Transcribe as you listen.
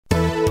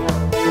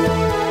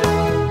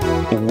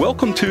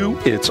Welcome to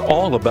It's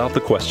All About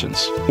the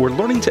Questions, where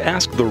learning to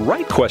ask the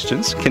right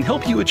questions can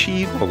help you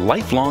achieve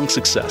lifelong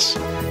success.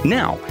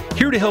 Now,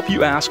 here to help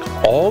you ask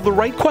all the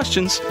right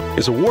questions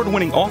is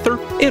award-winning author,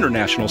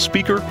 international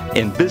speaker,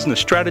 and business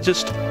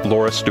strategist,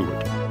 Laura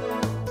Stewart.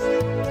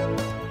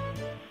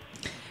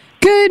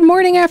 Good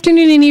morning,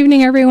 afternoon, and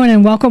evening, everyone,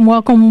 and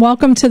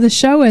welcome to the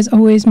show. As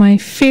always, my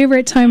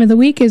favorite time of the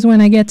week is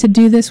when I get to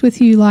do this with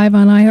you live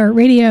on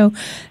iHeartRadio,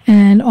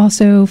 and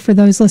also for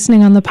those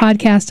listening on the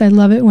podcast, I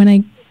love it when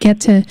I get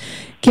to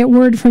get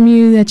word from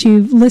you that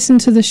you've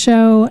listened to the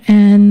show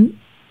and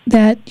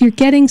that you're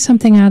getting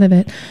something out of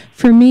it.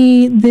 For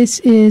me, this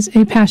is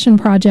a passion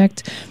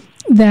project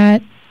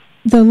that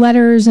the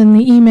letters and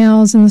the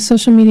emails and the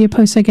social media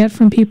posts I get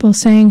from people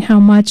saying how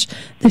much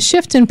the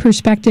shift in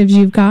perspectives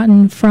you've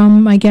gotten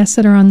from my guests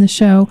that are on the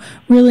show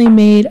really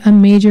made a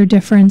major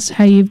difference,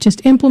 how you've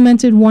just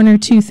implemented one or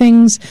two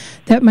things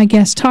that my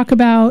guests talk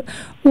about,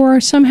 or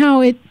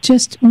somehow it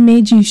just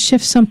made you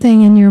shift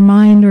something in your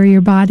mind or your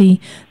body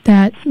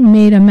that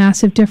made a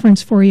massive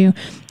difference for you.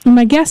 And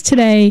my guest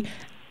today,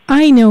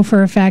 I know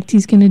for a fact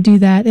he's going to do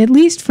that, at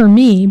least for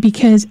me,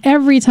 because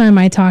every time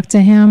I talk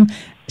to him,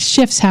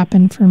 shifts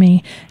happen for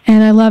me,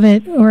 and I love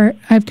it. Or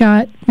I've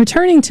got,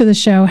 returning to the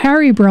show,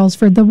 Harry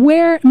Brelsford, the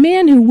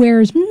man who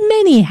wears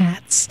many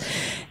hats.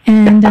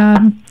 And,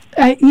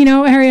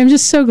 Harry, I'm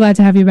just so glad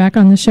to have you back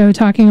on the show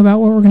talking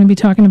about what we're going to be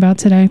talking about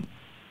today.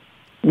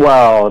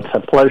 Well, it's a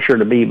pleasure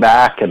to be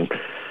back, and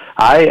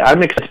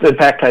I'm excited. In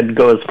fact, I'd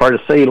go as far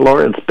to say,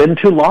 Laura, it's been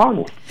too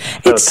long.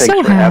 So thanks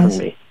for having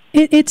me.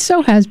 It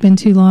so has been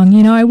too long.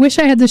 You know, I wish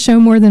I had the show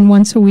more than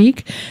once a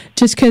week,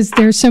 just because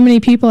there's so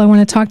many people I want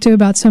to talk to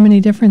about so many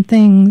different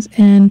things.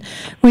 And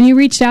when you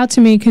reached out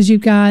to me, because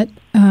you've got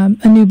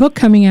a new book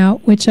coming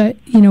out, which we're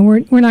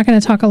not going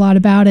to talk a lot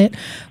about it.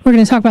 We're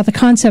going to talk about the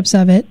concepts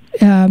of it.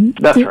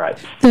 That's right.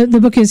 The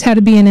book is How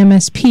to Be an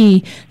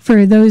MSP.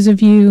 For those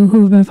of you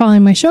who have been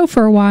following my show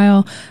for a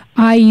while,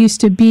 I used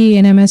to be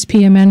an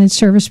MSP, a managed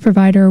service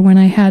provider, when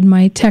I had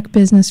my tech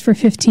business for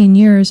 15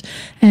 years.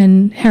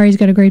 And Harry's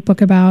got a great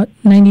book about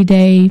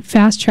 90-day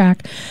fast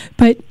track.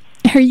 But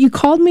Harry, you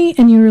called me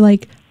and you were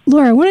like,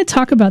 Laura, I want to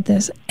talk about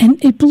this.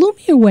 And it blew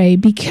me away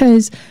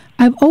because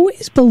I've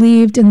always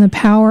believed in the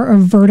power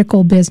of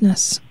vertical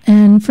business.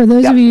 And for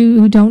those of you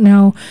who don't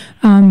know,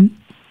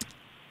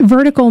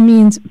 vertical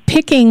means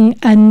picking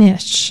a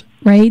niche,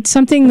 right?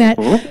 Something that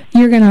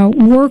you're going to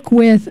work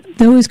with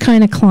those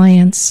kind of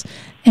clients.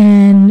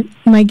 And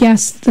my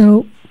guest,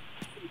 though,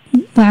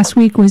 last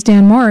week was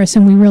Dan Morris,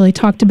 and we really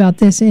talked about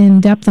this in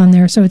depth on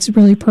there. So it's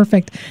really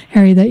perfect,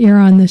 Harry, that you're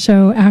on the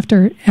show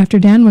after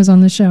Dan was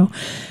on the show.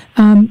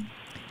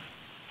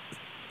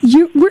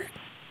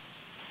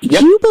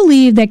 You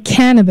believe that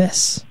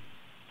cannabis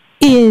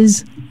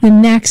is the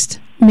next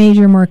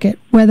major market,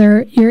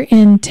 whether you're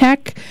in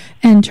tech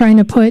and trying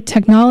to put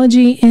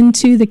technology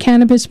into the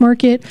cannabis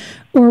market,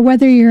 or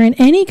whether you're in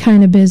any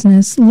kind of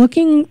business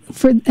looking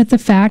at the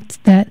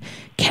fact that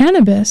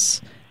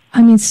cannabis,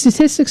 I mean,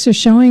 statistics are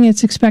showing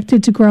it's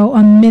expected to grow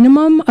a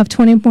minimum of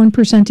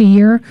 21% a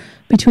year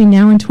between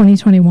now and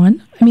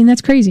 2021. I mean,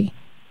 that's crazy.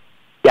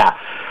 Yeah,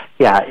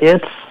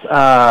 it's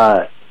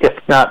if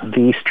not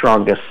the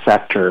strongest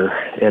sector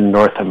in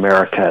North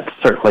America,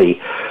 it's certainly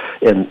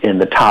in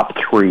the top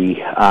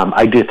three.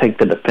 I do think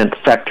the defense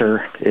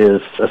sector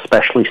is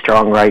especially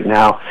strong right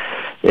now.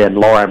 And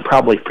Laura, I'm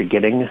probably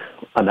forgetting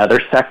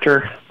another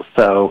sector.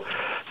 So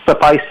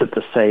suffice it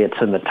to say it's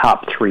in the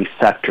top three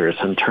sectors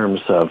in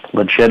terms of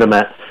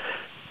legitimate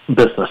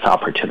business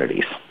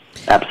opportunities.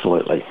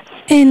 Absolutely.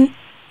 And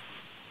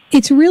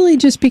it's really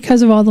just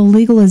because of all the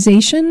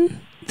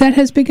legalization that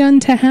has begun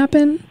to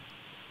happen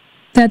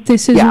that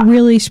this has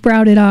really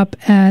sprouted up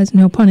as,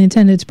 no pun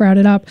intended,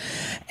 sprouted up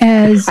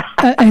as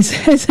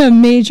a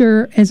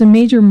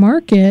major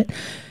market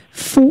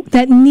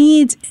that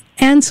needs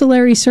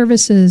ancillary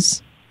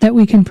services that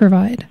we can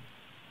provide.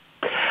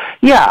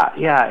 Yeah,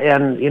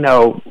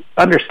 and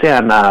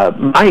understand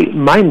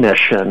my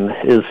mission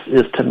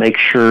is to make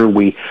sure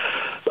we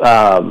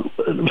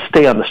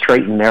stay on the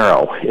straight and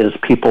narrow as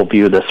people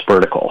view this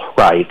vertical,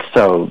 right?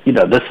 So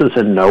this is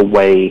in no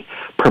way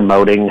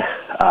promoting,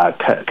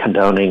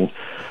 condoning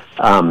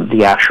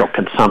the actual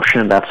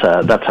consumption. That's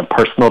a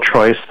personal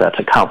choice. That's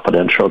a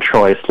confidential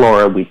choice.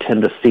 Laura, we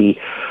tend to see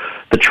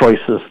the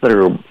choices that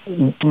are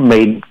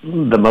made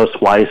the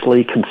most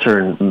wisely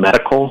concern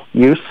medical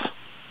use.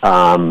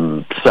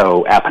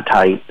 So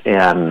appetite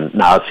and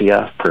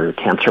nausea for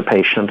cancer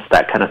patients,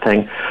 that kind of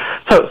thing.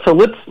 So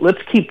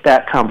let's keep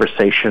that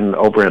conversation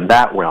over in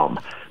that realm.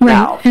 Right,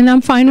 now, and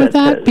I'm fine with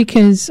that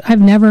because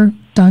I've never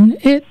done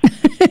it.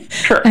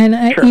 Sure. And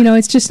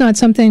it's just not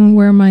something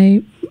where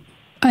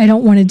I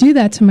don't want to do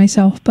that to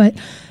myself. But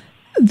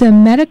the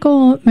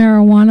medical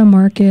marijuana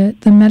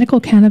market, the medical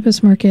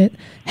cannabis market,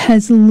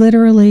 has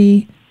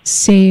literally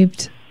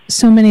saved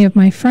so many of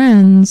my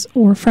friends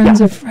or friends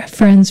of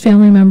friends,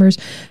 family members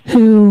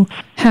who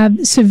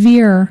have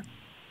severe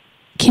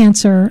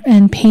cancer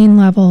and pain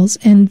levels,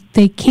 and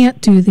they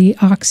can't do the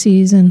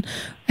oxys, and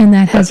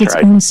that has its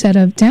own set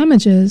of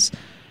damages.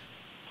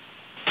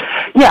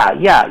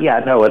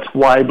 Yeah. No, it's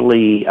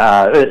widely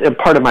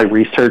part of my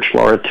research,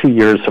 Laura. 2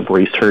 years of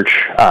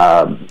research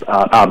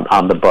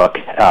on the book,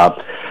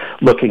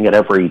 looking at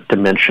every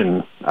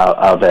dimension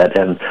of it,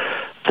 and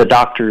the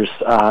doctors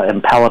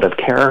in palliative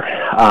care.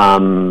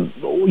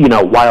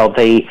 While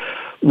they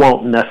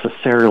won't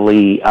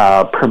necessarily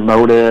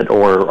promote it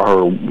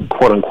or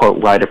quote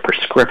unquote write a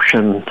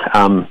prescription,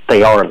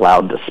 they are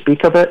allowed to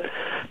speak of it,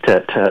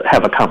 to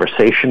have a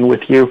conversation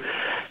with you.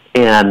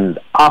 And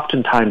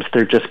oftentimes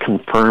they're just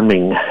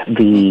confirming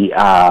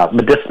the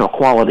medicinal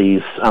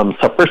qualities.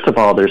 So first of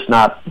all, they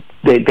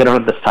don't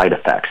have the side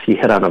effects. You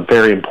hit on a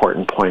very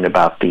important point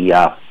about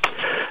the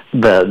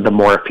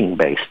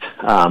morphine-based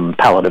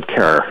palliative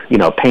care,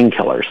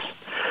 painkillers.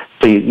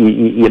 So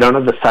you don't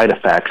have the side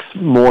effects.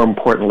 More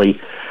importantly,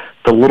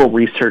 the little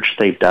research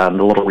they've done,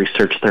 the little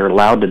research they're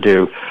allowed to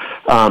do,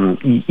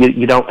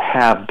 you don't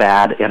have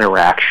bad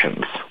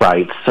interactions,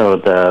 right? So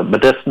the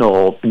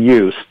medicinal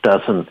use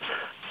doesn't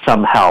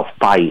somehow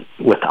fight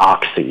with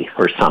oxy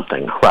or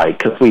something, right?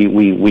 Because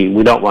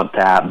we don't want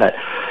that. But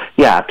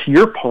yeah, to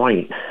your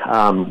point,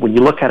 when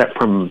you look at it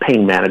from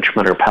pain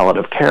management or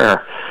palliative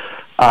care,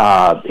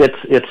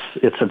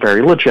 it's a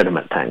very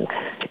legitimate thing.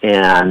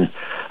 And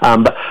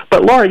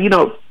but Laura,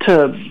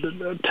 to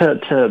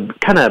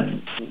kind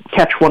of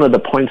catch one of the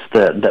points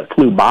that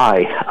flew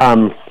by,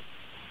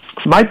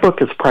 my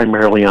book is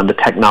primarily on the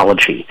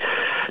technology.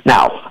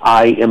 Now,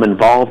 I am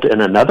involved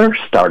in another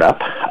startup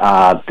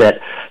that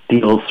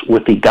deals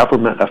with the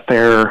government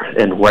affair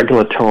and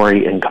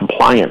regulatory and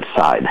compliance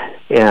side,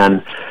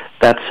 and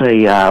that's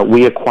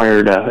we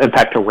acquired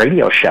a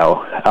radio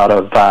show out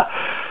of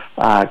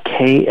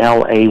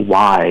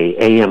KLAY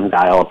AM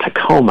dial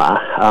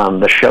Tacoma.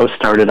 The show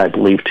started, I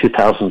believe,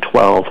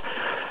 2012.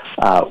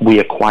 We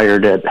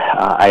acquired it.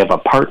 I have a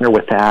partner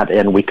with that,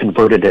 and we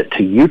converted it to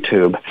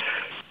YouTube.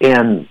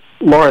 And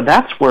Laura,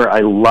 that's where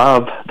I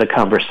love the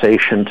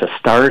conversation to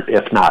start,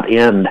 if not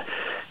end,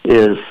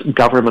 is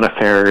government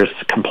affairs,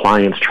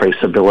 compliance,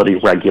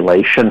 traceability,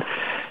 regulation.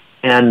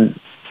 And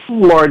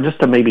Laura, just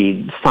to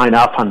maybe sign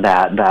off on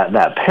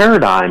that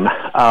paradigm,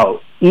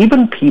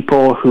 even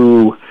people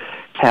who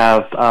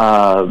have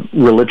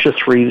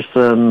religious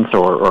reasons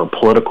or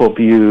political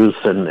views,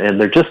 and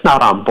they're just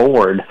not on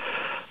board,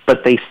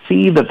 but they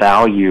see the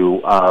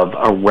value of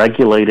a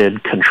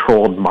regulated,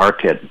 controlled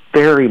market,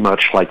 very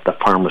much like the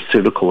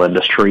pharmaceutical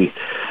industry,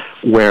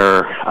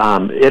 where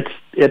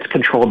it's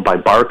controlled by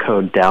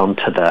barcode down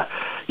to the,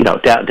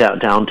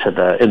 down to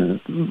the,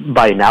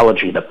 by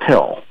analogy, the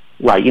pill.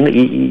 Right,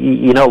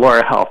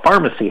 Laura, how a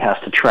pharmacy has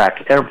to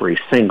track every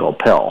single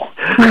pill.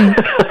 Right.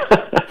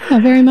 Yeah,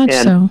 very much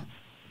so.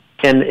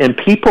 And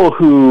people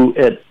who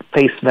at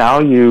face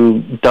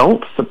value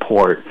don't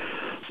support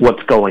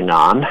what's going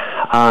on,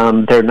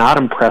 they're not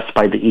impressed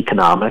by the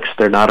economics,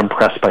 they're not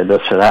impressed by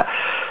this or that.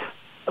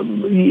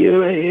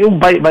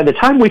 By the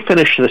time we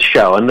finish this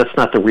show, and that's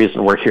not the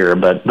reason we're here,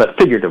 but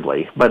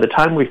figuratively, by the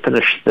time we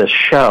finish this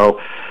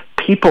show,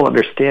 people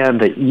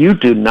understand that you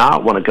do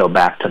not want to go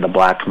back to the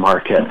black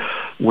market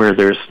where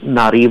there's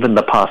not even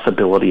the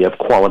possibility of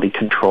quality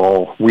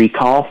control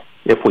recall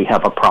if we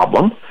have a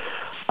problem.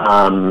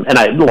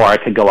 Laura, I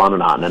could go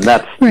on, and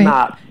that's right.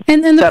 not.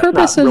 And the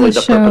purpose of the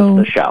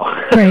show,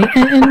 right?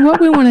 And what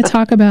we want to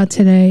talk about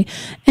today.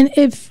 And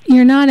if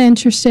you're not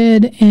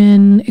interested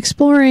in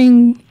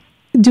exploring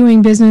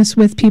doing business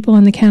with people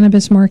in the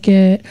cannabis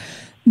market,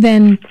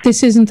 then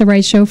this isn't the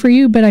right show for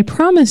you. But I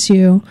promise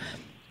you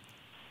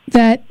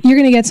that you're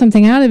going to get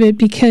something out of it,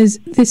 because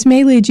this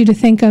may lead you to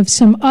think of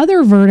some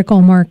other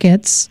vertical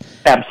markets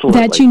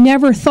that you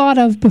never thought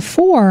of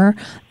before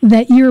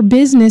that your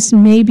business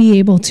may be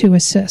able to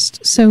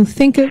assist. So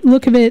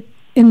look at it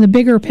in the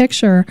bigger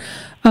picture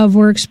of,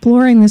 we're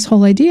exploring this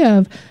whole idea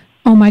of,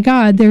 oh my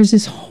God, there's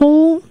this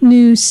whole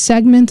new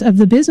segment of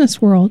the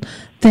business world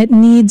that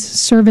needs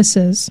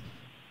services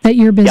that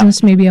your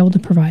business may be able to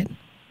provide.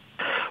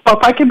 Well,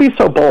 if I can be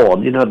so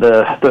bold,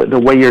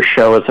 the way your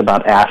show is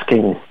about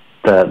asking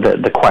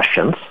the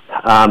questions.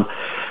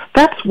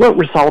 That's what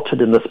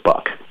resulted in this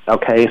book.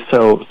 Okay,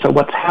 so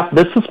what's happened?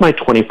 This is my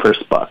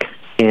 21st book,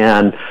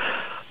 and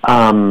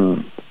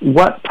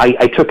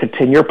I took a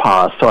 10-year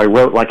pause. So I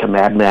wrote like a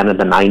madman in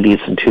the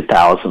 90s and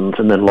 2000s,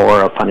 and then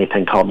Laura, a funny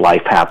thing called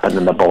life happened,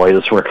 and the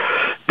boys were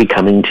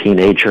becoming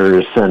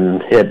teenagers,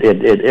 and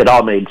it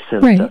all made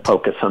sense to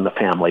focus on the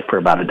family for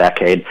about a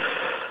decade.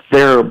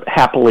 They're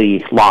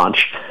happily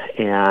launched,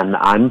 and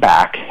I'm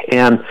back.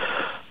 And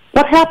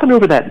what happened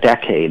over that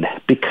decade,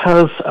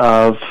 because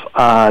of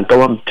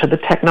going to the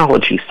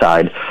technology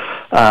side,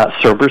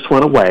 servers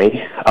went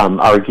away,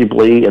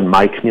 arguably in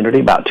my community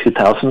about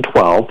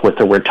 2012 with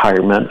the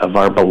retirement of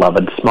our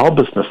beloved small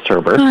business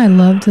server. I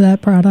loved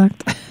that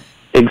product.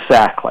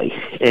 Exactly.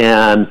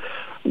 And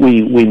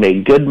we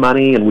made good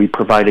money and we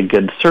provided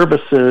good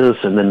services,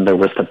 and then there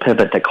was the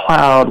pivot to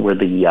cloud where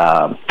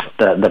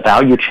the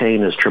value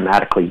chain is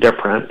dramatically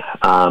different.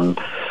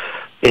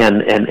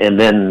 And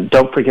then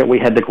don't forget we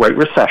had the Great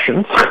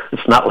Recession.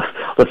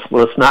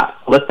 Let's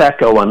not let that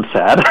go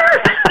unsaid.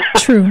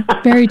 True,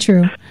 very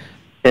true.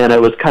 And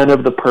it was kind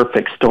of the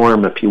perfect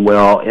storm, if you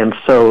will. And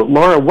so,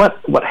 Laura,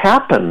 what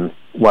happened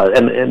was,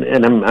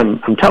 and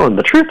I'm telling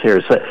the truth here,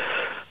 is that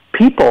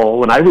people,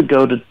 when I would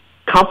go to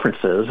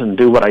conferences and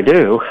do what I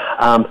do,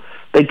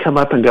 they'd come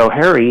up and go,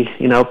 Harry,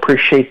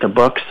 appreciate the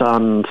books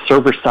on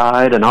server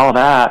side and all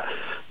that.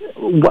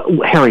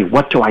 Harry,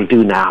 what do I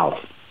do now?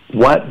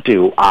 What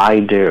do I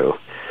do?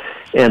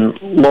 And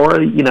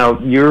Laura,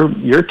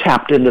 you're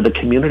tapped into the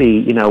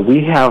community.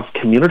 We have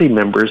community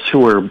members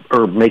who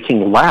are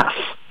making less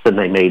than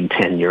they made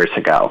 10 years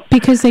ago.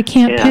 Because they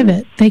can't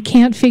pivot. They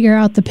can't figure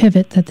out the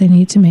pivot that they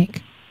need to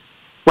make.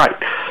 Right.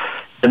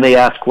 And they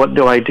ask, what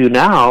do I do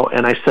now?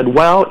 And I said,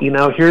 well,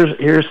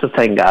 here's the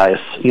thing, guys.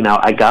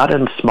 I got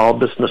in small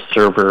business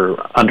server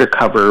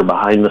undercover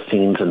behind the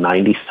scenes in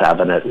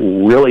 97. It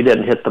really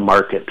didn't hit the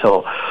market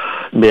till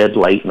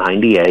late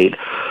 98.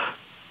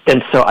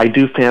 And so I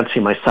do fancy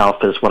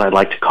myself as what I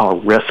like to call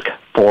risk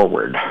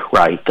forward,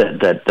 right?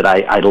 That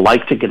I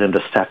like to get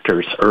into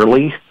sectors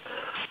early.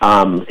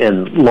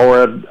 And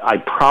Laura, I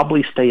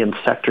probably stay in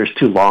sectors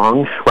too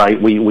long, right?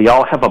 We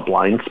all have a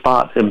blind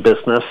spot in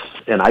business,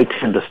 and I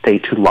tend to stay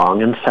too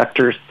long in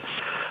sectors.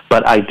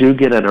 But I do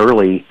get in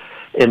early,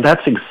 and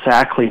that's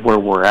exactly where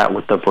we're at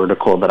with the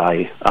vertical that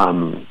I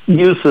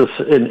use as,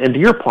 and to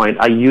your point,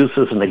 I use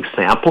as an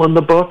example in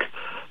the book.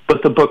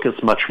 But the book is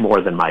much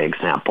more than my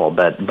example.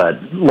 But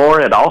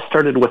Laura, it all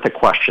started with a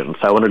question,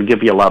 so I wanted to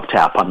give you a love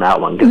tap on that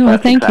one, because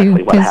that's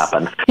exactly what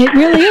happened. It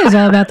really is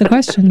all about the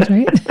questions,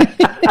 right?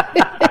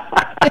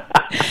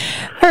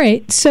 All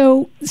right,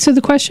 so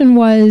the question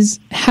was,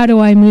 how do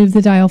I move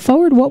the dial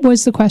forward? What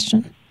was the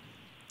question?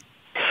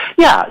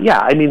 Yeah.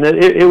 I mean,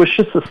 it was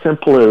just as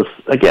simple as,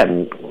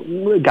 again,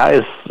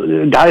 guys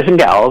and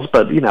gals,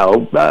 but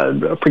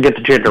forget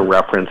the gender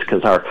reference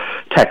because our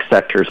tech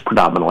sector is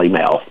predominantly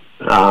male.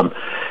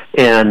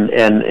 And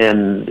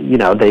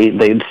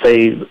they'd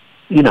say,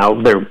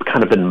 they're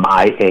kind of in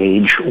my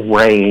age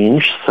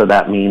range, so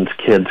that means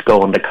kids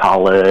going to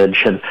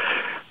college and,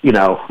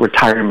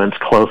 retirement's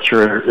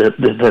closer than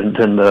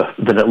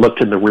it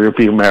looked in the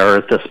rearview mirror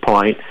at this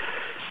point.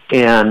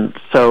 And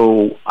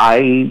so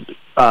I've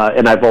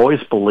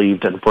always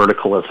believed in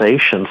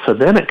verticalization. So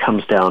then it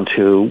comes down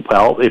to,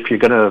 well, if you're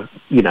going to,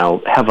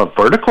 have a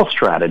vertical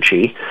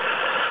strategy,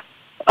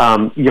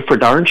 you for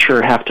darn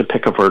sure have to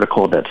pick a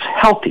vertical that's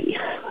healthy.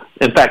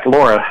 In fact,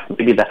 Laura,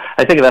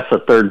 I think that's the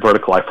third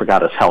vertical I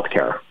forgot is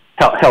healthcare.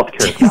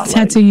 Healthcare is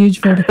that's a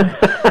huge vertical.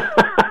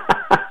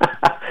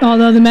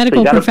 Although the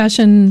medical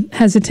profession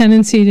has a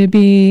tendency to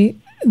be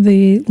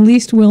the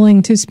least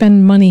willing to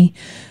spend money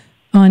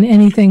on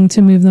anything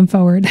to move them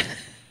forward.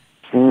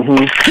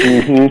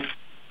 And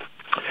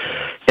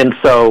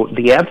so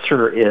the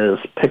answer is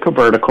pick a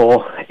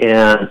vertical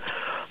and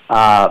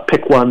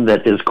pick one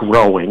that is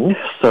growing,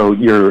 so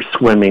you're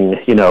swimming,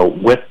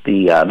 with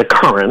the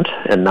current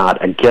and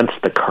not against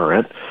the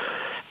current.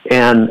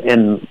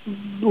 And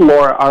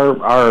Laura,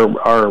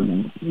 our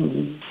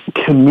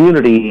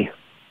community,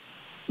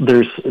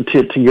 there's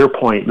to your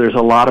point, there's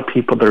a lot of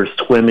people that are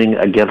swimming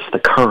against the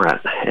current,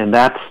 and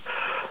that's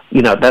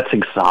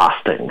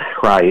exhausting,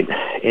 right?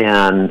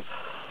 And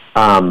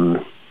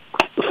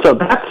so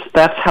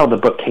that's how the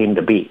book came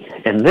to be,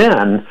 and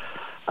then.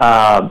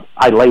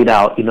 I laid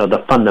out,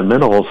 the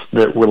fundamentals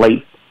that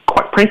relate,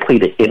 quite frankly,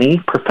 to any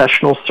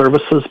professional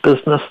services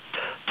business,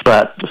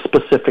 but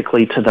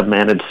specifically to the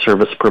managed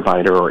service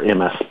provider or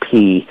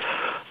MSP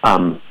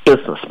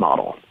business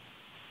model.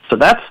 So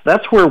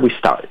that's where we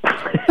started.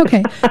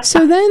 Okay.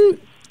 So then,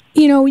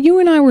 you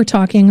and I were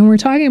talking, and we're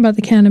talking about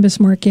the cannabis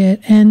market,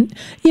 and,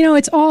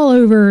 it's all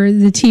over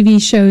the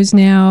TV shows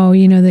now,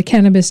 the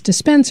cannabis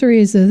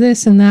dispensaries, the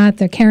this and that,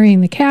 they're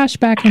carrying the cash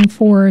back and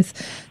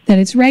forth, that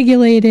it's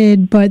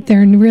regulated, but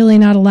they're really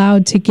not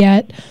allowed to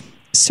get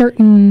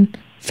certain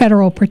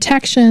federal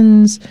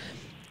protections.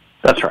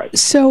 That's right.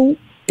 So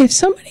if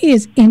somebody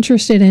is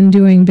interested in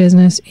doing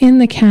business in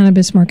the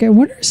cannabis market,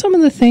 what are some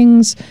of the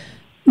things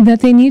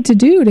that they need to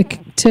do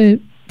to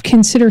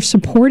consider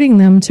supporting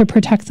them to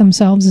protect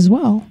themselves as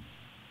well?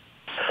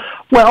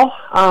 Well,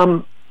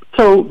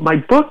 so my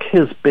book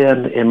has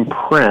been in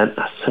print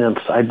since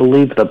I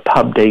believe the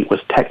pub date was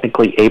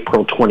technically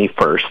April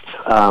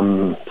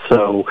 21st.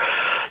 So,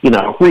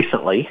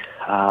 recently,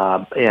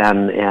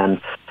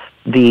 and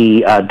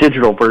the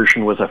digital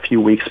version was a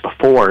few weeks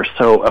before.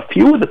 So a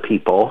few of the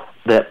people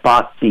that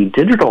bought the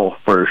digital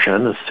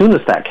version as soon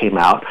as that came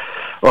out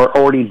are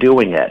already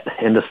doing it,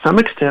 and to some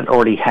extent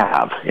already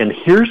have. And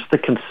here's the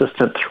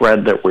consistent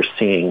thread that we're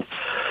seeing.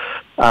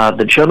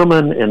 The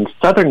gentleman in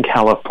Southern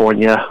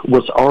California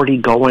was already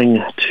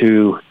going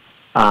to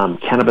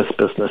cannabis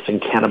business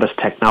and cannabis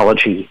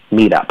technology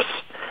meetups,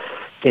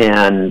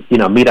 and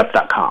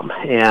meetup.com,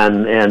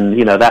 and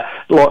that,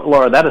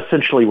 Laura, that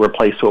essentially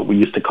replaced what we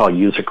used to call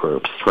user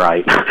groups,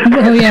 right?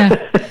 Oh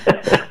yeah,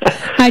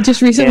 I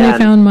just recently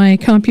found my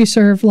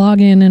CompuServe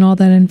login and all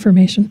that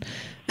information.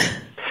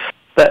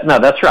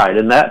 That's right,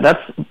 and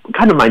that's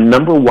kind of my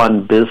number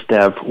one biz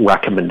dev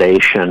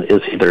recommendation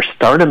is either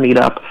start a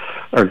meetup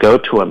or go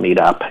to a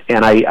meetup.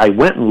 And I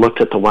went and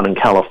looked at the one in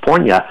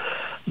California.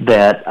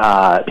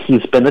 that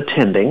he's been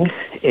attending,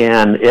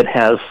 and it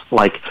has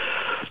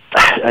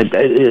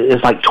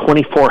it's like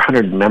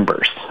 2,400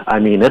 members. I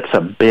mean, it's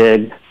a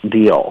big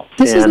deal.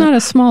 This is not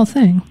a small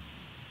thing.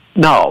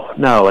 No,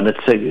 and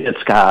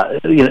it's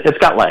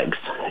got legs.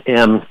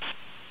 And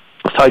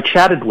so I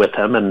chatted with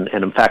him, and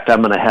in fact,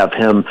 I'm going to have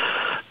him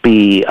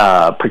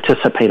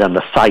participate on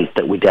the site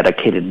that we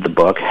dedicated to the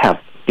book, have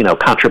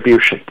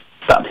contributions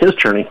about his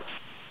journey.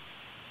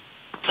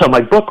 So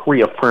my book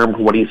reaffirmed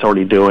what he's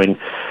already doing,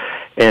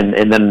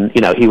 and then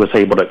he was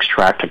able to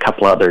extract a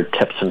couple other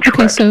tips and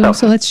tricks. Okay,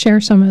 so let's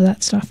share some of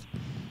that stuff.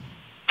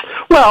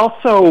 Well,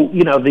 so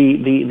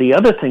the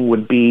other thing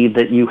would be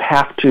that you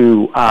have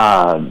to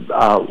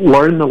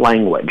learn the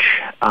language.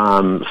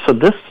 So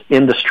this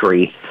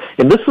industry,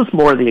 and this is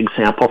more the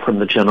example from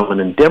the gentleman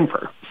in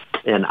Denver,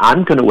 and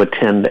I'm going to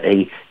attend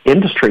a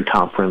industry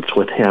conference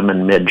with him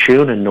in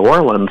mid-June in New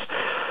Orleans.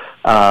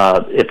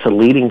 It's a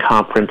leading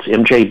conference,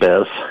 MJ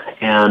Biz,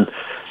 and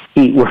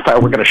we're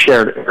going to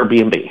share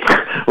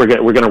Airbnb. We're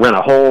going to rent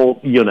a whole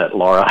unit,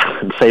 Laura,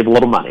 and save a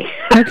little money.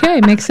 Okay,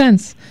 makes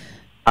sense.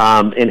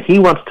 And he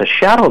wants to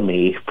shadow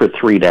me for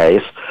 3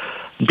 days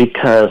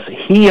because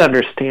he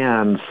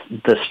understands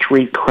the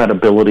street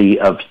credibility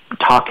of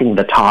talking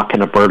the talk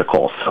in a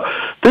vertical. So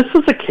this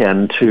is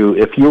akin to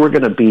if you were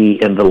going to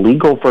be in the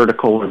legal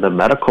vertical or the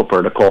medical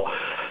vertical,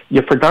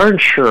 you for darn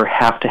sure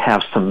have to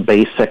have some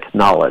basic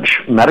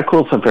knowledge.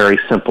 Medical is a very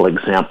simple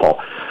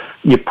example.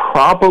 You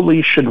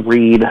probably should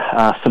read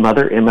some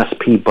other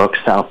MSP books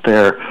out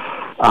there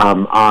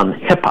on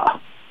HIPAA,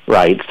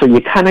 right? So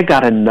you kind of got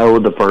to know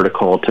the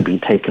vertical to be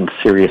taken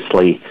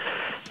seriously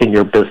in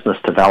your business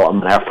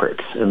development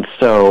efforts. And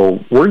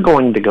so we're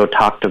going to go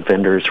talk to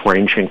vendors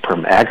ranging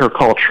from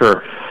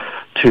agriculture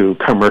to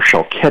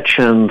commercial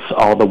kitchens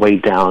all the way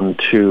down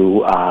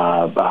to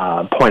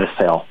point of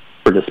sale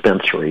for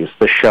dispensaries.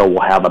 The show will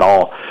have it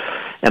all.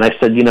 And I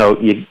said, you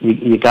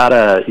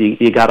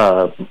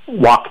gotta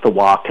walk the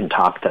walk and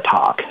talk the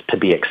talk to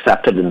be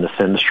accepted in this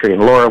industry.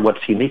 And Laura,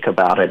 what's unique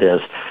about it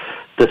is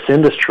this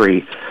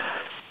industry,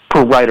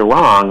 for right or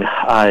wrong,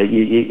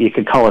 you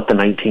could call it the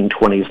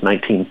 1920s,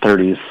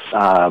 1930s,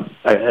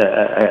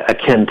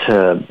 akin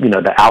to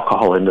the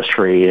alcohol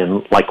industry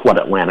and like what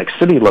Atlantic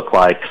City looked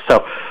like.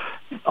 So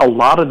a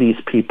lot of these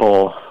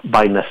people,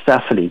 by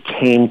necessity,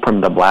 came from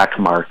the black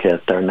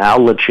market. They're now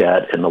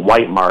legit in the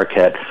white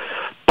market,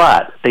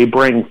 but they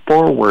bring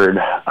forward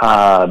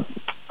a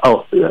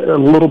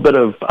little bit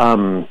of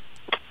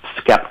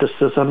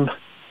skepticism.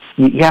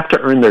 You have to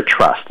earn their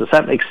trust. Does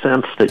that make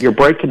sense? That you're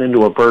breaking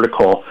into a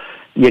vertical,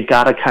 you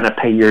got to kind of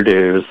pay your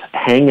dues,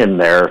 hang in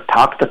there,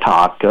 talk the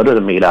talk, go to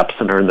the meetups,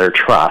 and earn their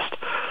trust.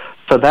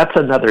 So that's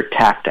another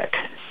tactic.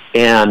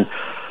 And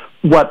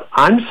what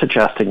I'm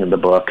suggesting in the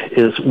book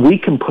is we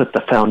can put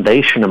the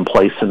foundation in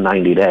place in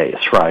 90 days,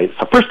 right?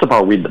 So first of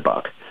all, read the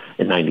book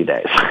in 90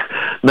 days.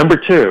 Number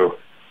two,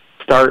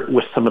 start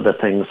with some of the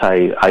things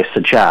I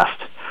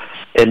suggest,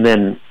 and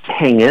then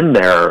hang in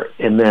there,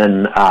 and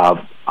then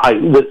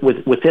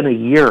within a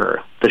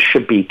year, this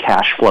should be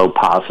cash flow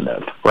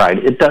positive,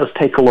 right? It does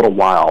take a little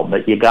while,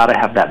 but you got to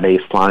have that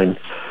baseline.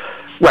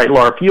 Right,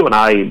 Laura, if you and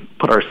I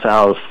put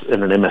ourselves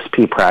in an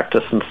MSP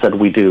practice and said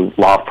we do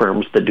law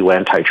firms that do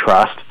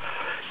antitrust,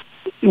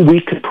 we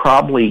could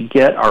probably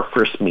get our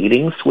first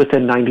meetings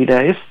within 90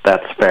 days.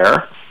 That's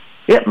fair.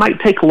 It might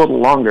take a little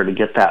longer to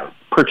get that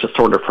purchase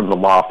order from the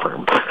law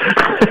firm,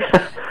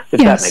 if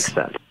that makes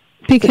sense.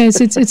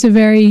 Because it's a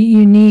very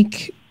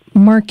unique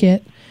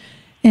market.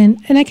 And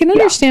I can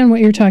understand what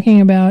you're talking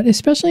about,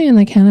 especially in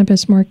the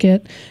cannabis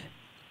market.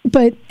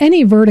 But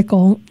any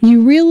vertical,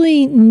 you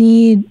really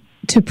need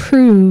to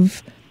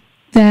prove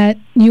that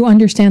you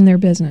understand their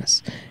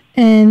business.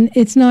 And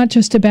it's not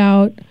just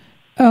about,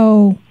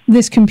 oh,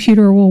 this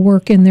computer will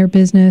work in their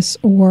business,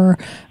 or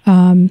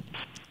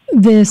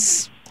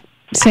this,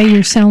 say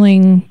you're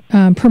selling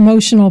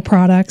promotional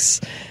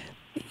products.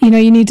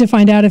 You need to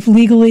find out if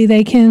legally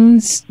they can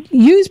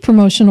use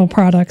promotional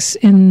products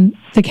in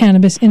the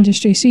cannabis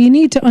industry. So you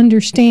need to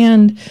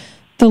understand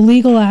the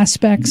legal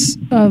aspects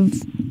of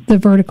the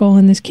vertical,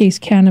 in this case,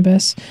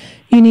 cannabis.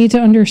 You need to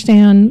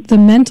understand the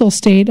mental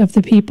state of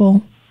the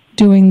people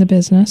doing the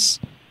business,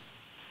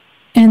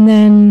 and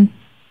then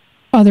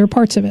other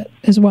parts of it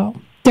as well.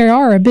 They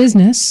are a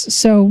business,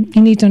 so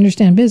you need to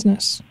understand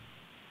business.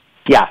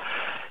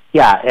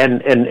 Yeah,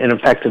 and in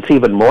fact, it's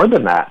even more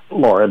than that,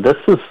 Laura. This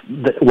is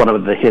one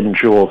of the hidden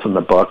jewels in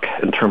the book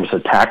in terms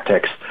of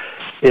tactics,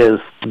 is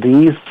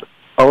these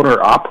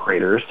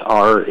owner-operators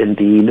are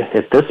indeed,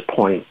 at this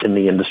point in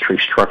the industry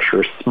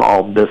structure,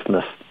 small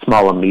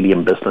and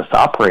medium business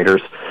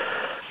operators.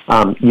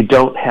 You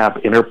don't have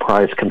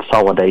enterprise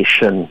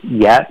consolidation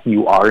yet.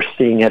 You are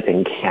seeing it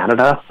in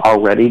Canada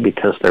already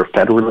because they're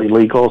federally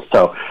legal.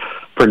 So,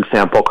 for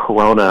example,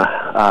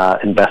 Corona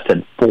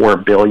invested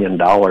 $4 billion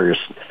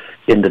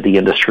into the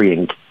industry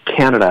in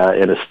Canada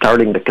and is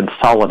starting to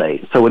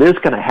consolidate. So it is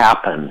going to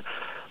happen,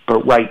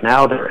 but right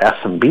now they're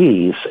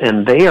SMBs,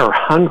 and they are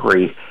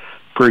hungry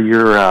for for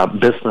your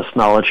business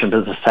knowledge and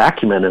business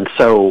acumen. And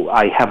so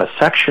I have a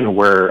section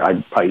where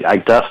I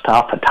dust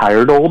off a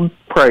tired old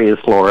phrase,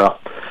 Laura,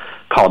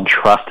 called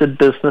Trusted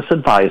Business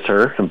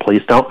Advisor. And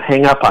please don't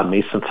hang up on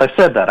me since I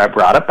said that. I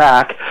brought it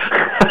back.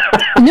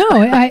 No,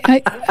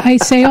 I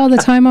say all the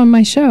time on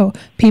my show,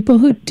 people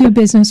who do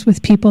business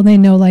with people they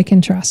know, like,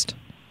 and trust.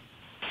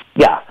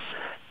 Yeah.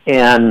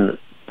 And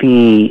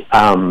the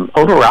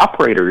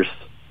owner-operators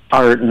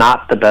are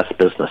not the best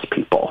business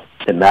people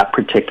in that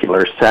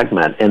particular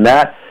segment. And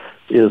that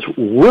is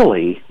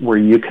really where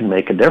you can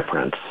make a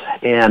difference.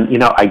 And,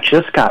 I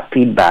just got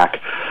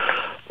feedback.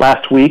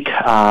 Last week,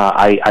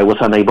 I was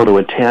unable to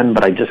attend,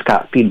 but I just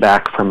got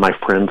feedback from my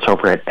friends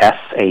over at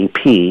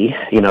SAP,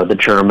 the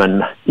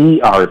German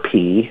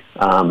ERP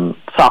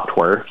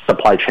software,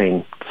 supply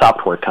chain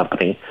software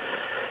company.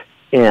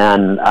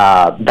 And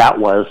that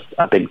was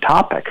a big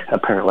topic,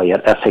 apparently,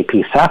 at SAP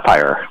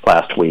Sapphire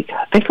last week.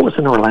 I think it was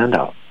in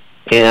Orlando.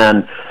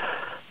 And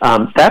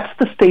that's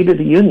the State of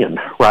the Union,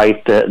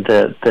 right?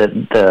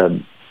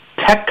 The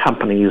tech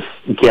companies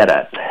get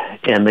it,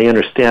 and they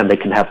understand they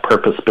can have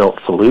purpose-built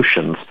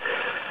solutions.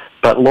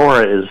 But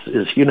Laura,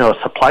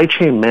 supply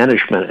chain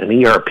management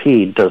and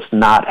ERP does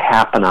not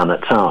happen on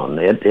its own.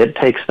 It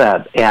takes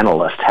that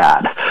analyst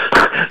hat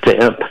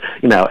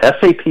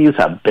SAP is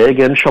a big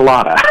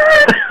enchilada.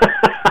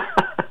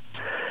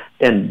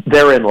 And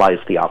therein lies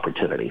the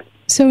opportunity.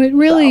 So it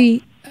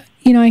really,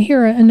 I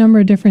hear a number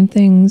of different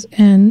things,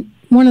 and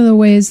one of the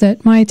ways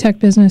that my tech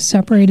business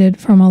separated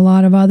from a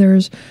lot of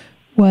others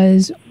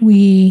was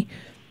we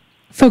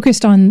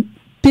focused on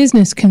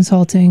business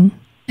consulting,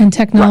 and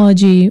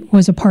technology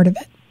was a part of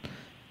it.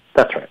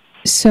 That's right.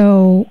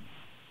 So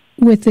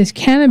with this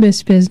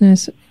cannabis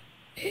business,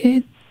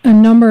 a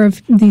number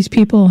of these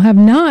people have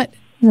not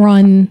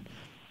run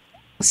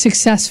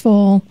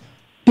successful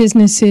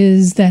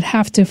businesses that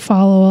have to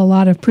follow a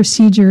lot of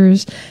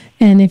procedures.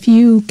 And if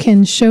you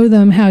can show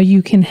them how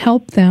you can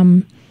help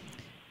them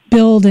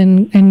build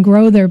and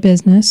grow their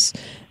business,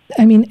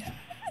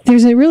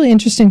 there's a really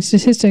interesting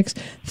statistics.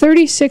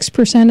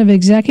 36% of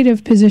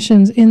executive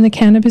positions in the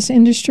cannabis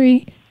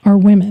industry are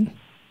women.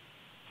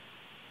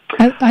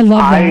 I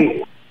love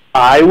that.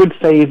 I would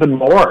say even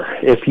more,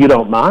 if you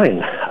don't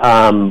mind.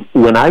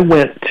 When I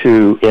went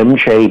to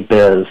MJ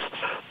Biz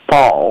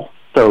Fall,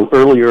 so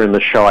earlier in the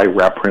show I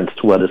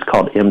referenced what is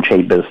called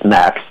MJ Biz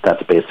Next.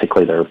 That's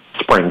basically their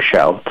spring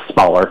show. It's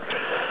smaller,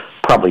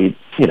 probably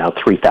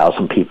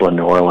 3,000 people in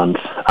New Orleans.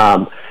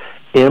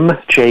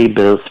 MJ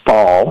Biz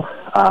Fall,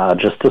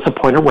 just as a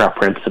point of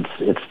reference,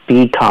 it's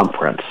the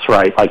conference,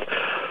 right?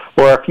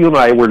 Or if you and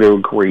I were to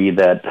agree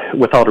that,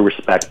 with all due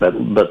respect, but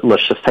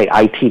let's just say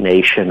IT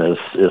Nation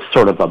is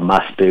sort of a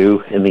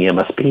must-do in the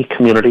MSP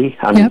community.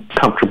 I'm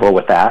comfortable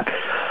with that.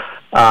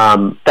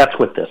 That's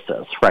what this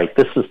is, right?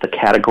 This is the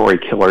category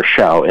killer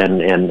show.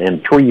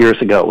 And 3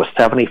 years ago, it was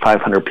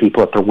 7,500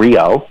 people at the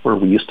Rio, where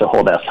we used to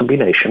hold SMB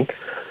Nation.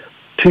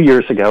 2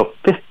 years ago,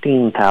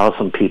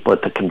 15,000 people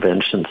at the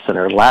convention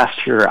center.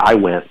 Last year, I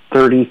went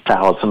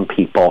 30,000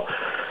 people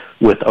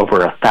with over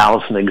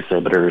 1,000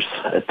 exhibitors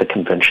at the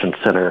convention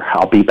center.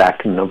 I'll be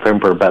back in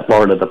November, but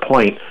more to the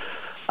point,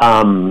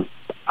 I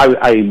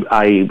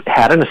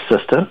had an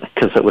assistant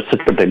because it was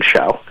such a big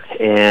show,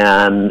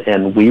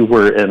 and we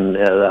were in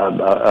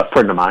a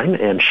friend of mine,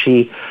 and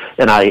she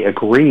and I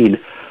agreed.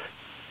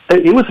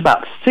 It was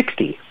about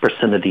 60%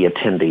 of the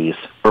attendees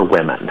were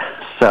women.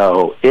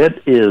 So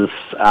it is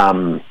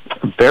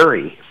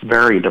very,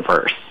 very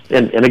diverse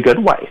in a good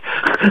way.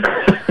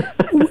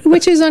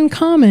 Which is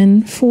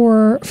uncommon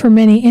for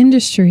many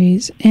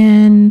industries.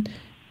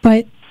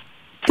 But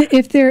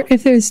if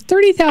there's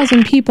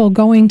 30,000 people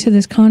going to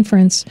this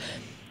conference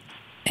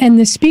and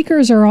the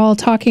speakers are all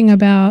talking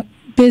about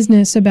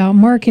business, about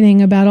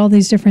marketing, about all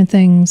these different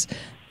things,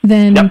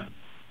 then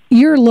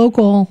your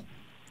local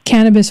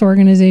cannabis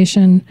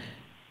organization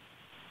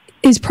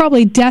is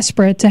probably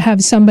desperate to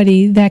have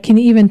somebody that can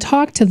even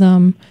talk to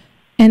them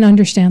and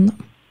understand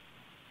them.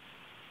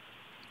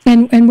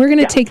 And we're going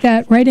to take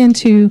that right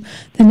into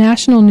the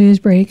national news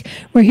break.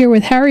 We're here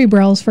with Harry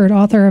Brelsford,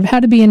 author of How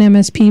to Be an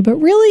MSP, but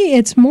really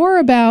it's more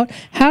about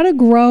how to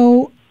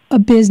grow a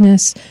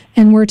business.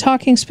 And we're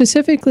talking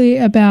specifically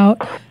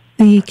about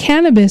the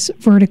cannabis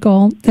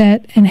vertical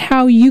and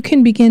how you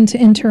can begin to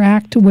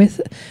interact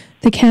with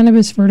the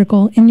cannabis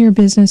vertical in your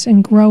business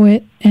and grow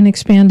it and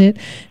expand it.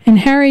 And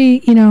Harry,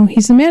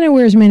 he's the man who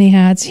wears many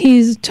hats.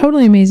 He's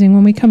totally amazing.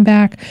 When we come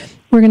back,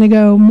 we're going to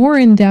go more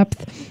in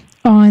depth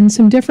on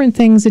some different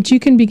things that you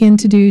can begin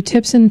to do,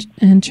 tips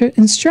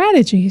and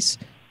strategies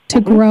to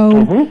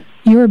grow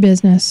your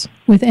business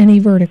with any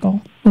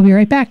vertical. We'll be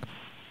right back.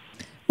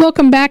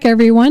 Welcome back,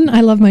 everyone.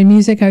 I love my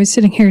music. I was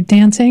sitting here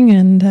dancing,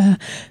 and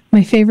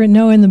my favorite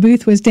Noah in the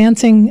booth was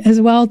dancing as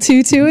well, to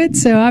it.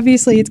 So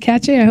obviously it's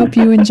catchy. I hope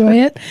you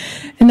enjoy it.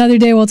 Another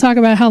day we'll talk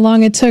about how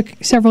long it took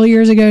several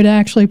years ago to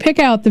actually pick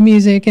out the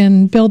music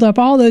and build up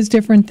all those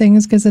different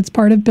things, because it's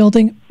part of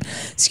building,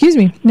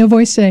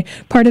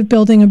 part of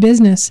building a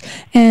business.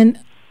 And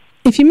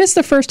if you missed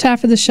the first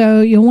half of the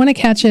show, you'll want to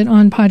catch it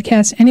on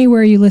podcasts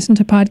anywhere you listen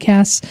to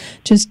podcasts.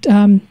 Just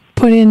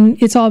put in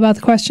 "It's All About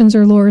the Questions"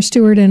 or Laura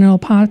Stewart, and it'll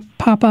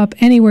pop up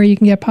anywhere you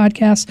can get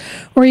podcasts,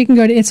 or you can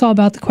go to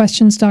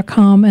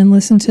it'sallaboutthequestions.com and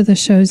listen to the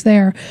shows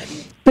there.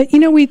 But,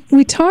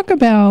 we talk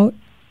about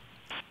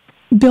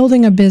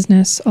building a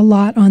business a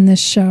lot on this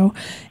show.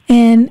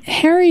 And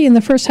Harry, in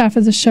the first half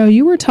of the show,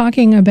 you were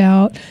talking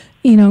about,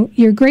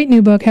 your great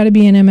new book, How to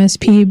Be an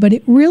MSP, but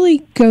it really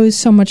goes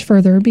so much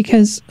further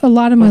because a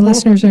lot of my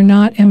listeners are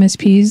not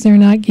MSPs. They're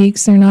not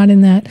geeks. They're not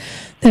in that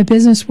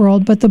business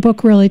world, but the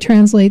book really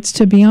translates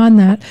to beyond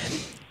that.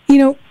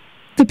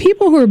 The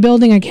people who are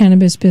building a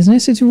cannabis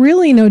business, it's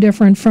really no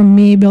different from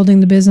me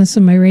building the business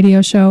of my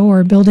radio show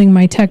or building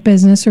my tech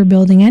business or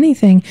building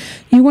anything.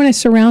 You want to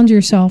surround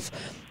yourself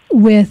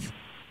with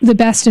the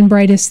best and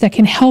brightest that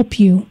can help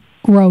you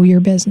grow your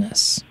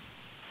business.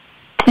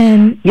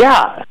 And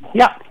yeah.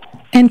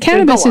 And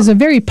cannabis is a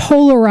very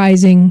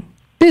polarizing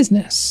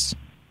business,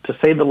 to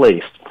say the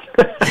least.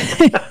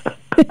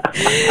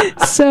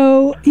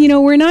 So,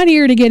 we're not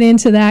here to get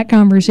into that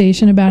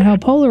conversation about how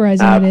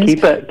polarizing it is.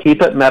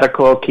 Keep it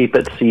medical, keep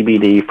it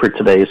CBD for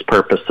today's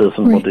purposes,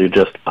 and we'll do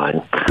just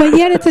fine. But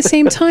yet at the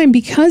same time,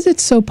 because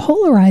it's so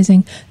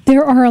polarizing,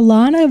 there are a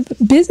lot of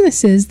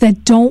businesses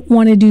that don't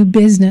want to do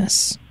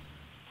business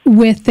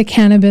with the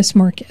cannabis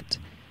market.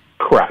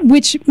 Correct.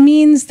 Which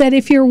means that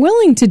if you're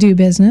willing to do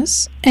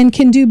business and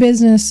can do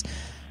business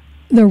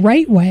the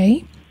right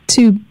way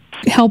to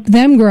help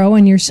them grow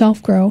and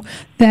yourself grow,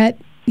 that,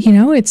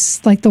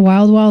 it's like the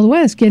wild, wild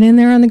west. Get in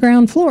there on the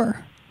ground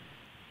floor.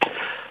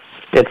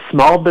 It's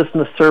Small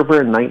Business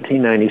Server in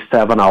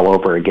 1997 all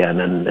over again.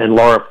 And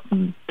Laura,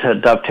 to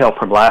dovetail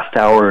from last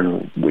hour,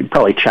 and we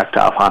probably checked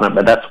off on it,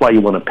 but that's why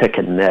you want to pick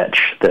a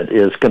niche that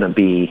is going to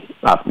be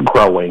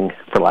growing,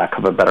 for lack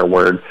of a better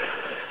word,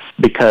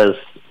 because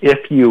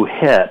if you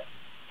hit,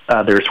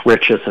 there's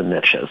riches and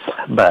niches.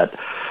 But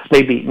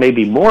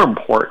maybe more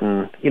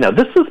important,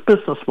 this is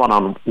Business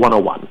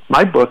 101.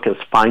 My book is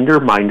Finder,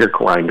 Minder,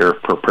 Grinder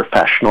for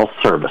Professional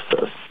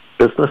Services.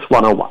 Business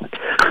 101.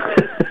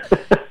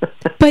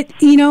 But,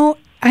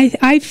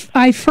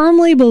 I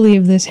firmly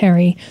believe this,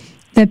 Harry,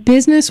 that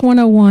Business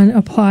 101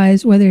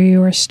 applies whether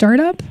you're a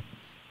startup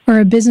or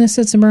a business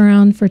that's been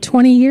around for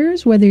 20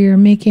 years, whether you're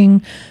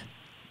making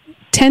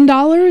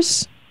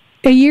 $10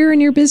 a year in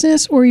your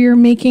business or you're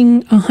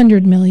making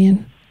 $100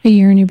 million a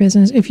year in your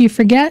business. If you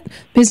forget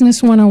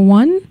Business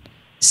 101,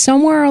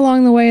 somewhere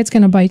along the way it's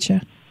going to bite you.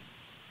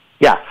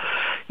 Yeah.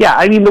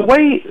 I mean, the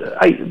way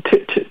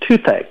two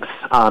things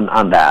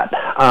on that.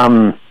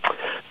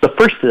 The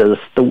first is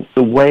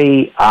the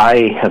way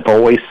I have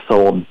always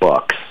sold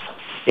books,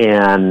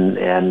 and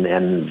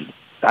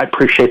I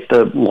appreciate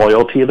the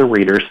loyalty of the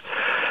readers,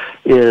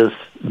 is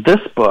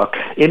this book,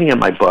 any of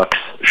my books,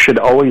 should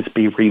always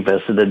be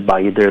revisited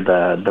by either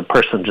the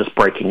person just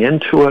breaking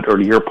into it or,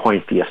 to your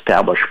point, the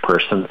established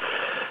person,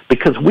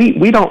 because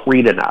we don't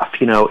read enough.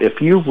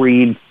 If you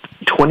read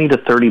 20 to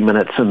 30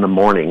 minutes in the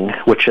morning,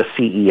 which a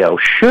CEO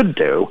should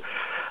do,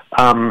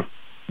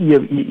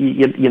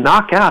 you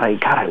knock out,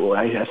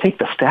 I think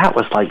the stat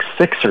was like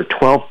 6 or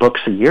 12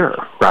 books a year,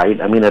 right?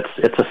 I mean,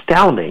 it's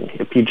astounding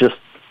if you just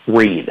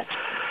read.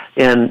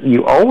 And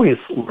you always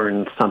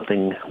learn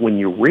something when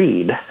you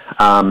read.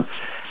 And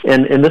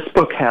this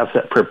book has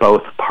it for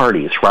both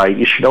parties, right?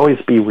 You should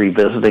always be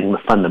revisiting the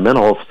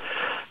fundamentals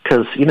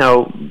because,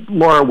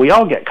 Laura, we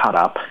all get caught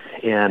up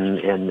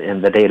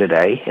in the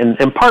day-to-day.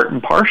 And part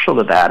and parcel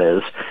to that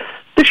is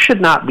this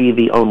should not be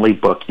the only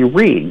book you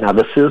read. Now,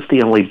 this is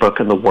the only book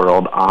in the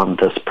world on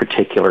this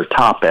particular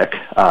topic,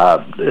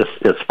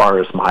 as far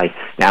as my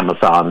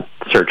Amazon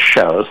search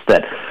shows,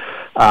 that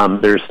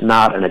there's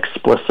not an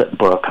explicit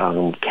book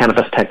on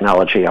cannabis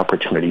technology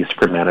opportunities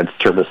for managed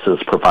services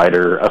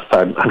provider.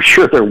 I'm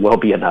sure there will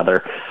be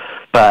another,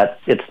 but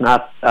it's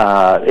not.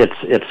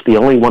 It's the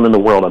only one in the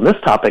world on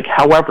this topic.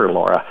 However,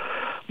 Laura,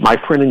 my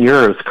friend and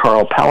yours,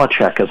 Carl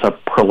Palachuk, is a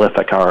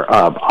prolific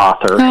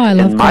author. Oh, I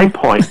love and my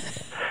point,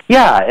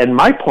 and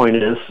my point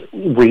is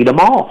read them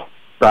all.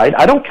 Right?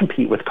 I don't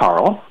compete with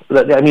Carl.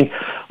 I mean,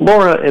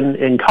 Laura,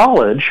 in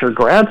college or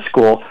grad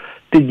school,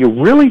 did you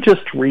really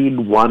just read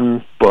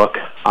one book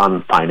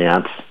on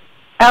finance?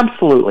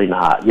 Absolutely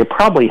not. You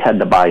probably had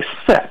to buy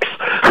 6.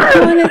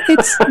 Well,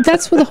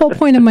 that's the whole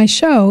point of my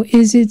show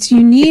is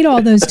you need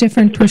all those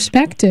different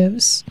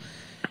perspectives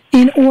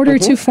in order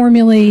to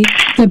formulate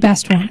the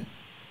best one.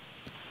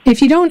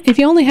 If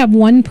you only have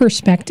one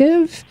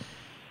perspective,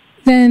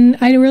 then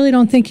I really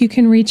don't think you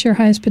can reach your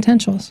highest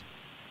potentials.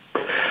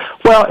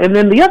 Well, and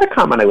then the other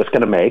comment I was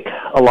going to make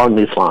along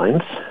these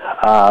lines,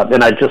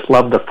 and I just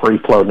love the free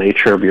flow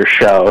nature of your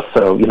show.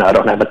 So I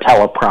don't have a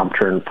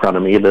teleprompter in front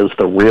of me. It is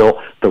the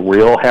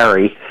real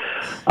Harry.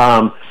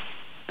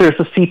 There's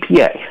a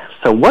CPA.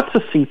 So what's a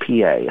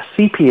CPA? A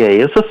CPA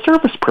is a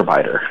service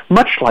provider,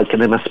 much like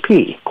an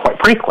MSP. Quite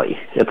frankly,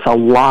 it's a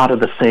lot of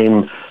the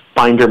same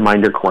finder,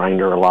 minder,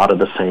 grinder, a lot of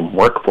the same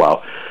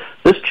workflow.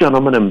 This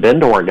gentleman in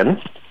Bend,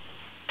 Oregon,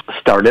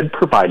 started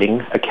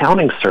providing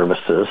accounting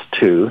services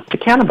to the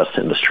cannabis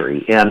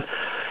industry. And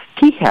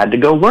he had to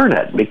go learn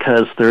it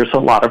because there's a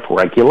lot of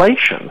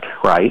regulation,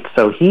 right?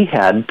 So he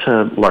had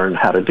to learn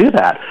how to do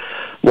that.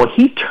 Well,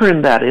 he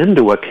turned that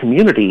into a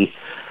community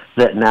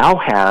that now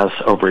has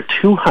over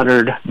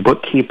 200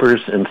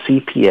 bookkeepers and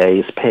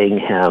CPAs paying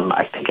him,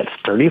 I think it's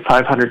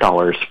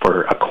 $3,500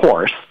 for a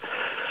course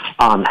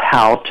on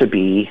how to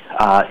be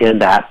in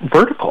that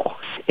vertical.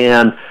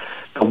 And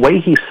the way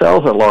he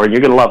sells it, Lauren,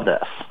 you're going to love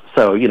this.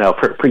 So,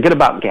 forget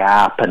about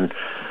GAAP and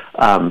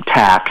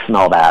tax and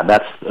all that.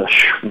 That's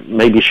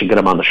maybe you should get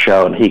him on the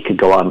show, and he could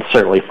go on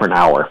certainly for an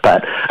hour.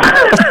 But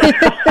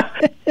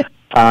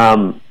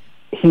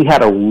he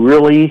had a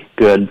really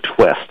good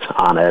twist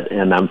on it,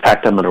 and in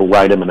fact, I'm going to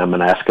write him and I'm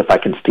going to ask if I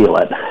can steal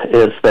it.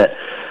 Is that,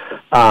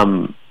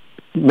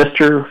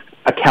 Mr.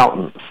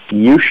 Accountant,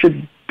 you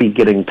should be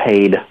getting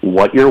paid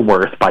what you're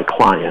worth by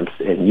clients,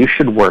 and you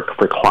should work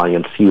for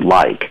clients you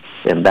like.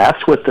 And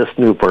that's what this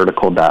new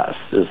vertical does,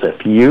 is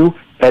if you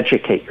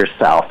educate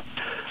yourself,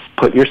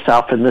 put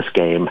yourself in this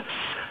game,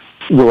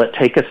 will it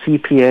take a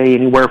CPA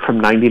anywhere from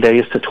 90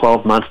 days to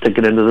 12 months to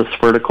get into this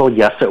vertical?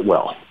 Yes, it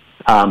will.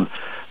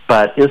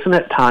 But isn't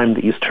it time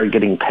that you start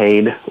getting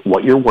paid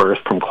what you're worth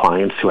from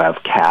clients who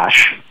have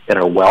cash and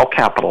are well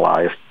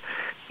capitalized,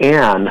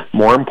 and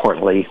more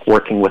importantly,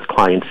 working with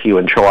clients you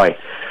enjoy?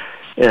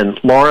 And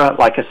Laura,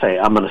 like I say,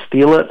 I'm going to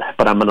steal it,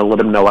 but I'm going to let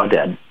him know I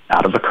did,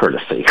 out of a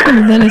courtesy.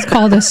 And then it's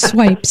called a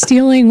swipe.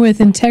 Stealing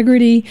with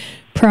integrity,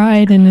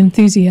 pride, and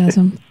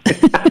enthusiasm.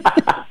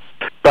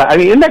 But,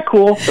 isn't that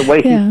cool, the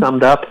way he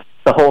summed up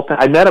the whole thing?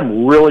 I met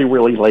him really,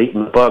 really late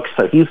in the book,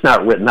 so he's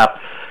not written up.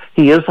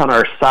 He is on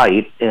our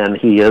site, and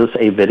he is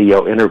a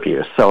video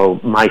interview. So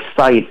my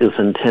site is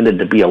intended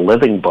to be a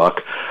living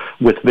book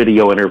with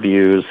video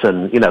interviews,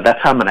 and, that's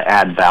how I'm going to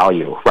add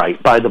value,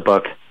 right? Buy the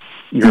book.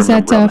 Is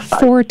that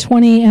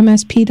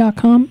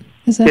 420msp.com?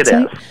 Is that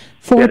site?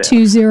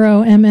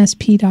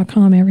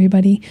 420msp.com,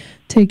 everybody,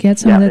 to get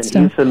some of that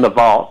stuff. He's in the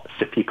vault.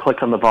 If you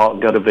click on the vault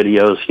and go to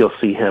videos, you'll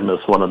see him as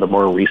one of the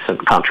more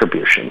recent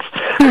contributions.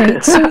 All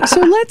right, so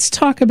let's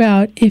talk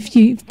about, if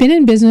you've been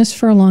in business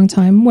for a long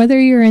time, whether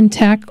you're in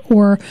tech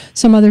or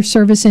some other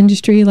service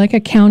industry like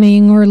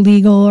accounting or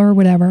legal or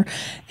whatever,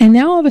 and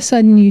now all of a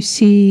sudden you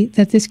see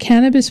that this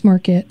cannabis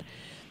market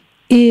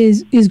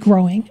is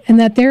growing and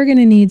that they're going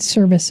to need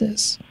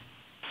services.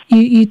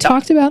 You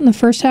talked about in the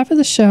first half of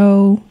the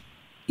show,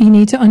 you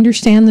need to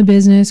understand the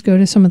business, go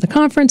to some of the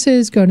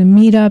conferences, go to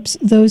meetups,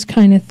 those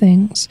kind of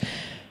things.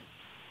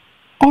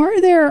 Are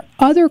there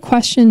other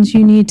questions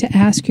you need to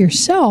ask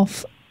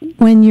yourself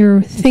when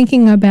you're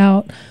thinking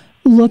about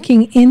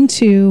looking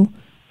into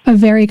a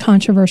very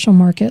controversial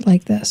market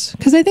like this?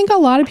 Because I think a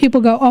lot of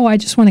people go, I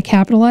just want to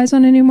capitalize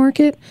on a new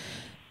market.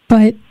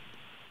 But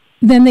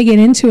then they get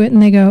into it and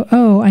they go,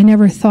 I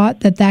never thought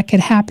that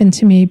could happen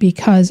to me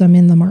because I'm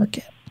in the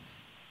market.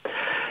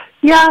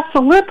 Yeah, so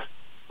let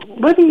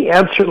me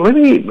answer. I'm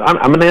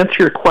going to answer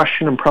your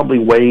question in probably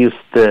ways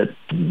that.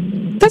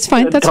 That's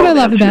fine. That's what I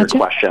love about you.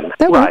 Question.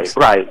 That works.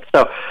 Right.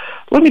 So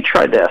let me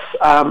try this.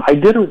 I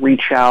didn't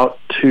reach out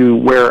to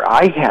where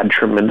I had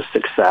tremendous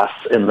success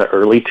in the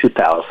early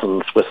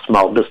 2000s with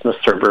Small Business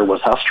Server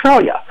was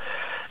Australia.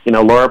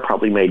 Laura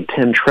probably made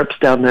 10 trips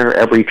down there.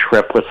 Every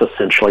trip was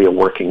essentially a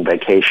working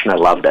vacation. I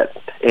loved it.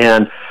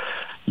 And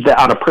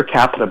on a per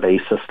capita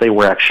basis, they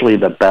were actually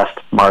the best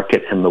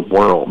market in the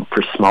world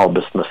for Small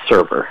Business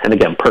Server. And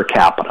again, per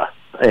capita.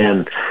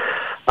 And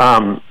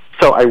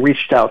so I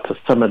reached out to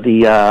some of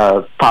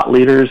the thought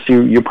leaders.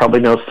 You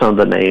probably know some of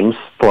the names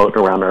floating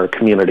around our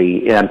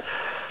community. And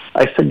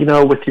I said,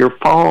 with your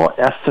fall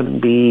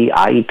SMB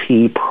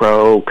IT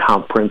Pro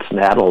conference in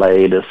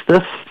Adelaide, is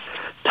this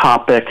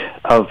topic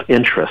of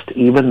interest,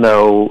 even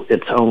though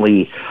it's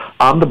only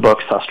on the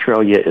books?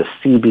 Australia is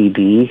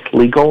CBD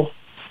legal,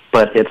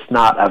 but it's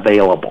not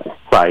available,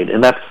 right?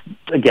 And that's,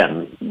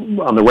 again,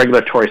 on the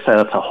regulatory side,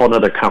 that's a whole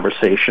other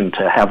conversation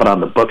to have it on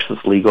the books as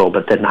legal,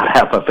 but then not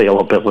have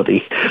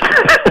availability.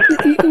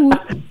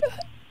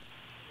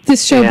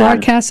 This show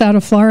broadcasts out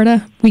of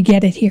Florida. We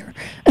get it here.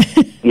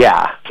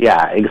 Yeah,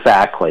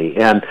 exactly.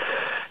 And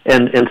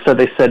so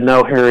they said,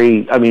 no,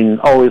 Harry,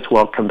 always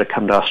welcome to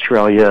come to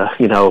Australia.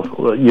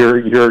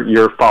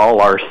 Your fall,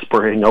 our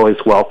spring,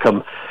 always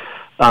welcome.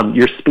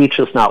 Your speech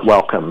is not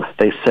welcome.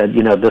 They said,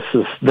 this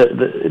is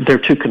they're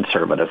too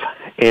conservative.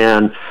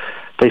 And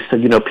they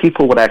said,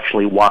 people would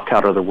actually walk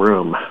out of the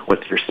room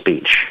with your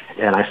speech.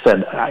 And I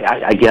said,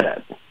 I get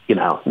it.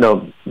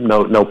 No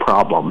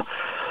problem.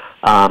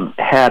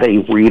 Had a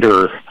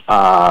reader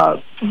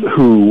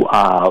who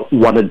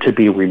wanted to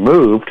be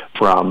removed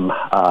from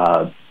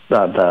my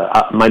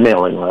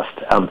mailing list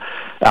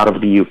out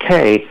of the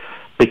UK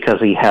because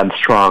he had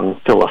strong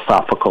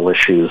philosophical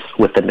issues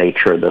with the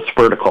nature of this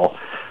vertical.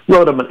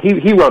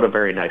 He wrote a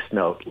very nice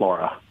note,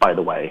 Laura, by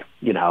the way,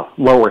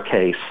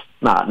 lowercase,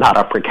 not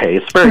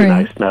uppercase, very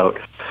nice note.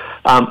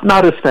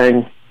 Not his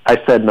thing. I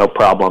said, no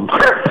problem.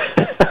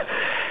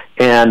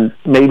 And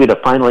maybe to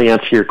finally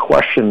answer your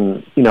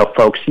question,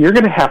 folks, you're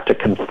going to have to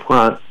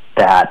confront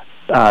that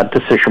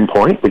decision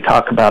point. We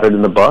talk about it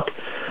in the book.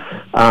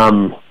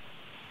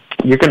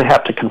 You're going to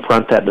have to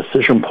confront that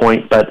decision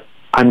point, but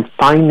I'm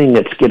finding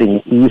it's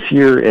getting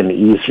easier and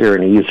easier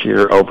and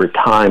easier over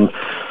time.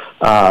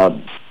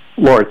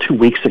 Laura, 2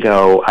 weeks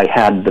ago, I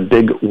had the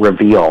big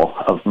reveal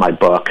of my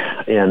book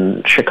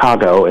in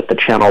Chicago at the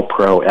Channel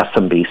Pro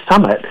SMB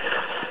Summit.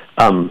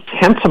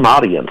 Handsome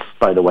audience,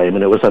 by the way. I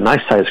mean, it was a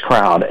nice-sized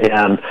crowd.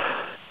 And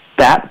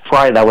that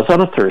Friday, that was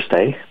on a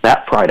Thursday,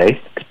 that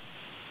Friday,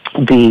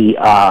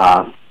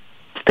 the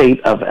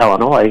state of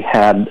Illinois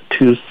had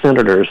 2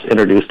 senators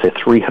introduce a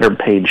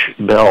 300-page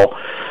bill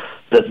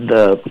that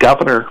the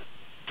governor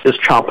is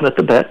chomping at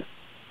the bit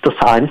to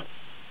sign,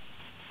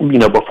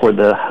 before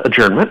the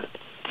adjournment,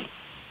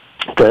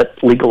 that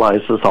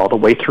legalizes all the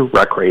way through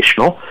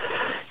recreational.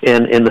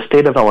 And in the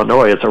state of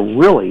Illinois, it's a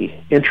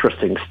really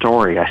interesting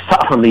story. I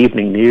saw it on the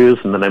evening news,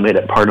 and then I made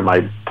it part of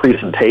my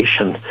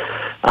presentation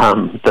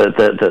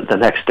the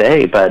next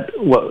day. But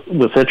what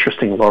was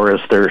interesting, Laura,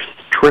 is they're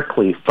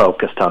strictly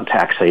focused on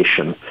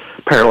taxation.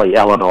 Apparently,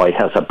 Illinois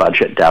has a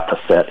budget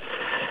deficit,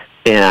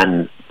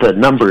 and the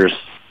numbers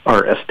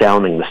are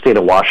astounding. The state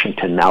of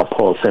Washington now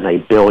pulls in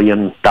 $1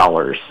 billion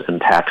in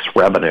tax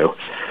revenue.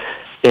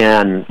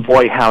 And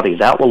boy, howdy,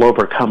 that will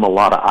overcome a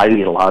lot of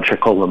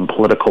ideological and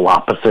political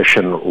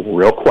opposition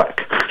real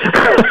quick.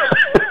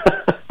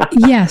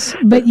 Yes,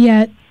 but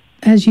yet,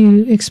 as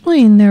you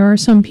explained, there are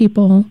some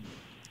people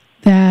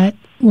that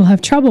will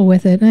have trouble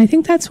with it. And I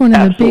think that's one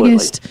of the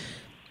biggest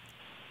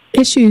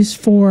issues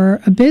for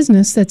a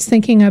business that's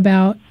thinking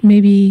about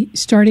maybe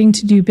starting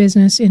to do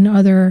business in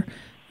other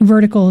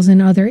verticals in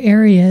other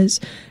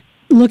areas.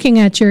 Looking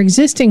at your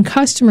existing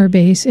customer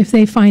base, if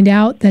they find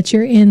out that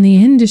you're in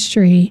the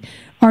industry,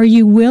 are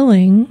you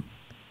willing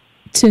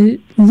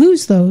to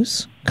lose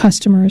those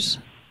customers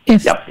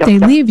if they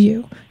leave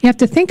you? You have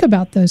to think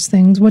about those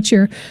things. What's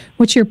your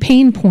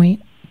pain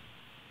point?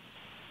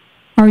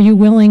 Are you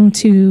willing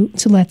to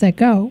let that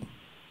go?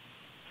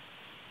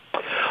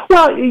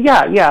 Well,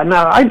 yeah.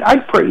 No,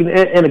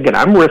 and again,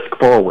 I'm risk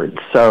forward,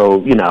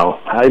 so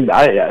I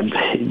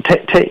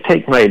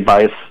take my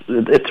advice.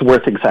 It's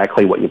worth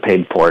exactly what you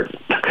paid for it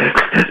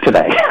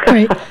today.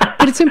 Right,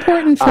 but it's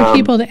important for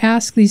people to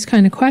ask these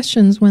kind of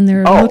questions when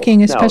they're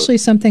looking, especially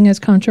something as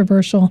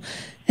controversial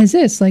as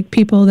this, like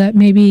people that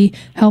maybe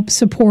help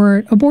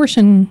support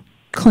abortion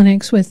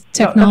clinics with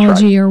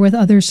technology or with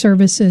other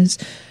services.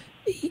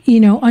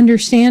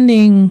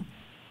 Understanding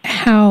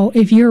how,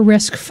 if you're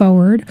risk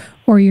forward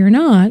or you're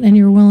not, and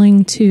you're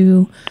willing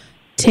to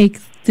take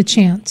the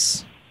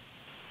chance,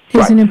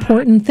 is an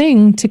important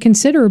thing to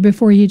consider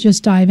before you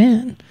just dive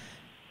in.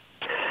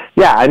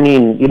 Yeah, I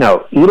mean,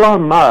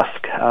 Elon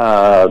Musk,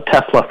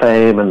 Tesla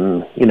fame,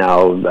 and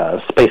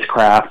the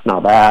spacecraft and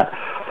all that,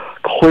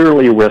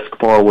 clearly risk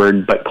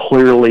forward, but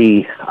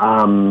clearly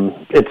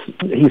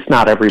he's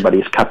not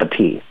everybody's cup of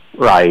tea,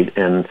 right?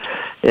 And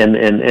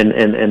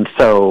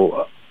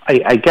so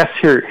I guess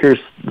here's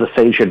the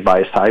sage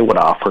advice I would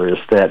offer is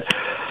that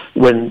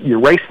when you're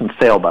racing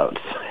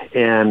sailboats,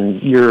 and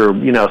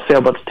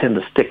sailboats tend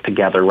to stick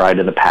together right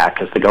in the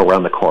pack as they go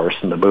around the course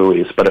and the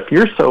buoys. But if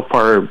you're so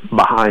far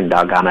behind,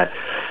 doggone it,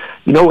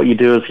 what you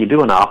do is you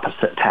do an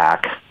opposite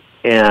tack,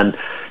 and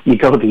you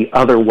go the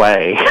other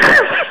way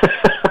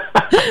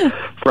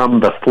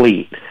from the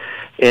fleet.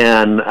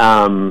 And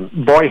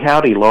boy,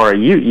 howdy, Laura,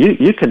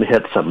 you can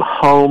hit some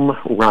home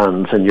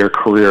runs in your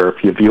career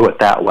if you view it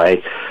that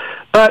way.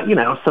 But,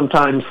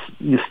 sometimes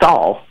you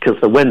stall because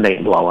the wind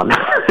ain't blowing.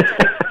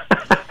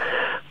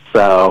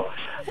 So,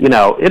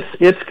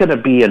 it's going to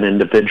be an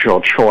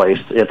individual choice.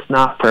 It's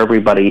not for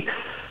everybody.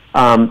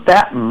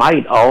 That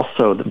might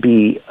also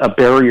be a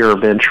barrier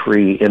of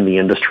entry in the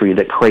industry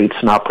that creates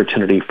an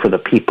opportunity for the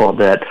people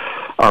that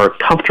are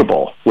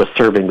comfortable with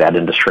serving that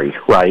industry,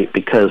 right?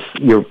 Because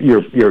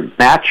you're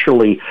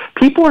naturally,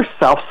 people are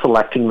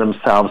self-selecting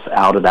themselves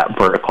out of that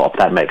vertical, if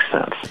that makes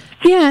sense.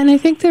 Yeah, and I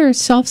think they're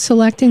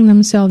self-selecting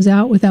themselves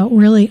out without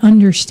really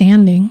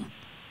understanding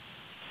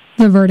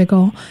the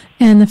vertical.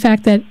 And the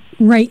fact that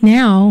right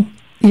now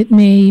it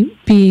may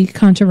be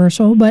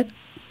controversial, but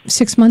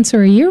 6 months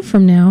or a year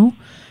from now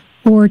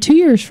or 2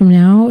 years from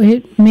now,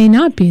 it may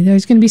not be.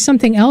 There's going to be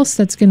something else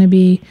that's going to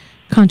be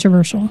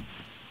controversial.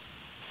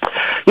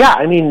 Yeah,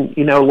 I mean,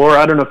 Laura,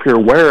 I don't know if you're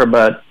aware,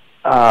 but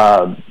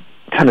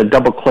kind of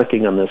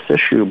double-clicking on this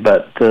issue,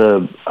 but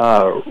the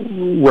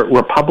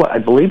I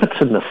believe it's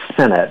in the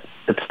Senate.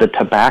 It's the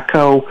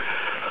tobacco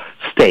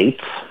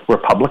states,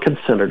 Republican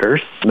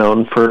senators,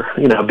 known for,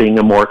 being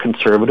a more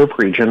conservative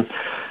region,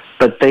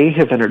 but they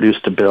have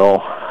introduced a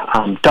bill.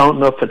 Don't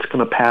know if it's going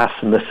to pass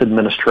in this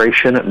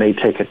administration. It may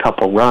take a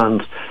couple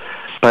runs,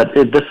 but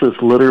this is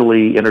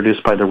literally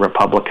introduced by the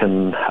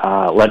Republican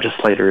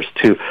legislators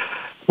to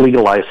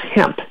legalize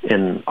hemp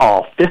in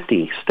all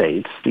 50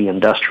 states, the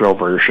industrial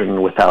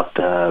version without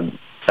the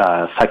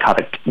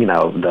psychotic,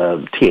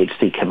 the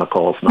THC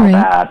chemicals and all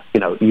that,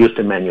 used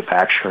in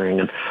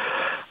manufacturing.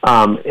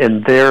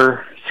 And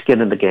their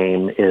skin in the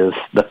game is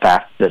the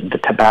fact that the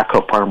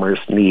tobacco farmers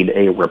need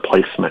a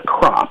replacement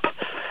crop.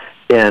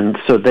 And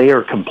so they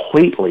are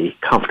completely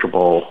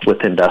comfortable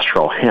with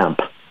industrial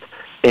hemp.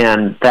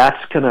 And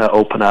that's going to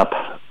open up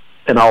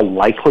in all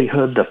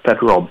likelihood, the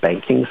federal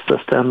banking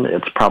system.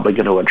 It's probably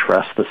going to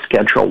address the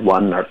Schedule I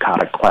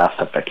narcotic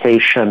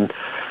classification.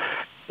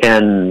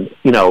 And,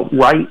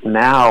 right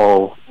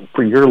now,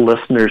 for your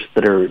listeners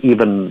that are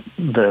even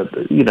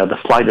the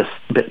slightest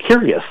bit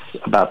curious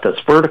about this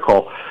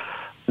vertical,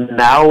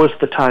 now is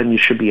the time you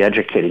should be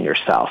educating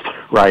yourself,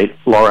 right?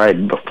 Laura,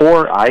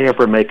 before I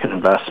ever make an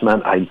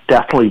investment, I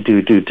definitely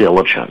do due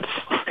diligence.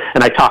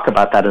 And I talk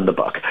about that in the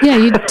book. Yeah,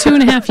 you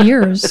 2.5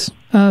 years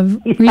of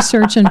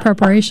research and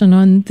preparation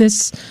on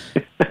this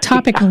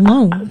topic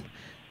alone.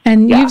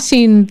 And you've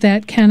seen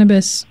that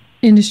cannabis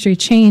industry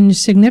change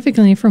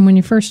significantly from when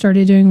you first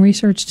started doing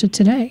research to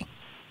today.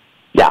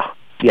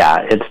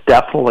 Yeah, it's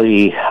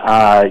definitely,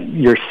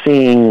 you're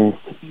seeing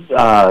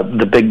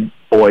the big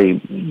boys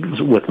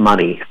with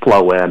money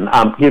flow in.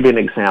 Give you an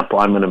example.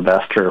 I'm an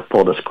investor,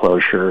 full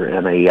disclosure,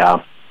 in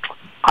a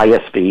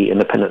ISV,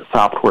 independent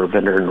software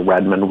vendor in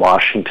Redmond,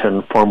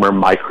 Washington, former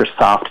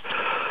Microsoft.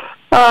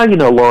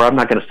 Laura, I'm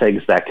not going to say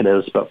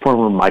executives, but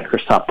former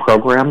Microsoft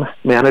program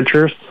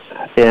managers.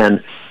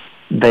 And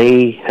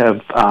they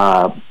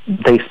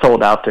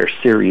sold out their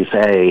Series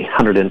A,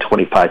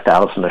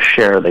 $125,000 a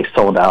share. They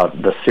sold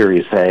out the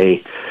Series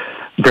A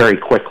very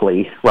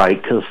quickly,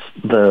 right? Because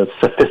the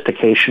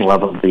sophistication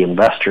level of the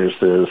investors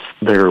is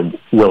they're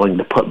willing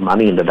to put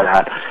money into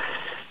that.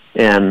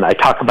 And I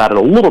talk about it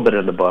a little bit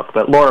in the book.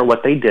 But Laura,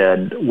 what they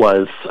did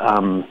was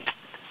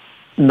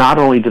not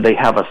only did they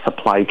have a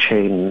supply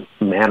chain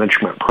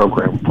management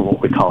program for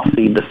what we call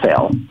seed to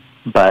sale,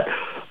 but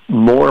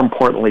more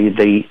importantly,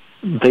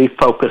 they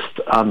focused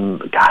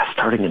on,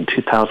 starting in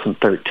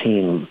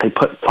 2013, they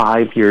put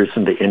 5 years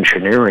into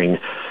engineering,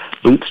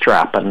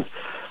 bootstrapping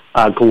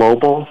a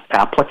global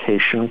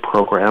application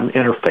program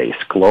interface,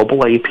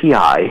 global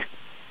API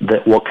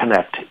that will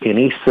connect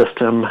any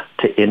system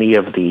to any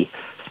of the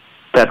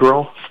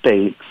federal,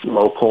 state,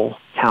 local,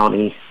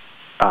 county,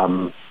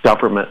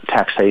 government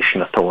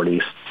taxation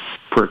authorities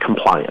for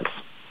compliance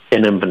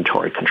and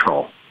inventory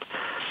control.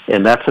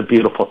 And that's a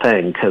beautiful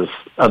thing, because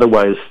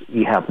otherwise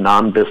you have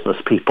non-business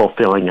people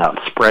filling out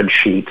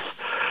spreadsheets,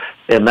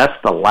 and that's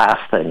the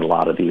last thing a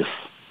lot of these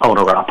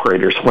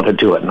owner-operators want to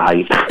do at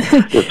night.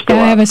 I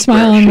have a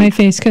smile on my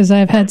face because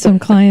I've had some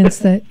clients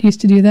that used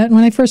to do that.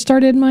 When I first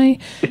started my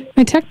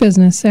tech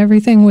business,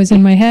 everything was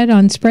in my head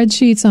on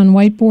spreadsheets, on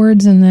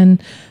whiteboards, and then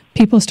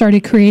people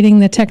started creating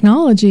the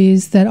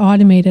technologies that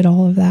automated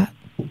all of that.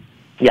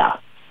 Yeah.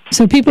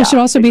 So people should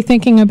also be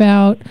thinking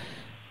about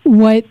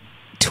what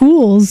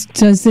tools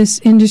does this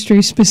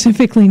industry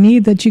specifically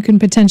need that you can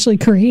potentially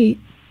create?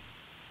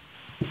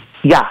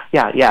 Yeah.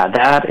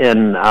 That,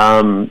 and,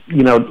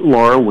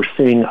 Laura, we're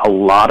seeing a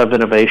lot of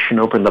innovation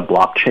over in the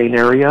blockchain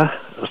area.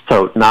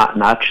 So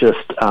not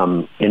just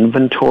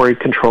inventory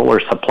control or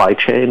supply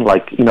chain.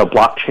 Like,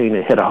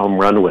 blockchain hit a home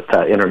run with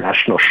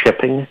international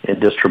shipping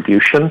and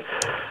distribution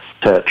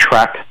to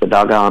track the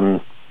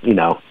doggone,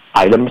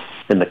 items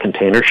in the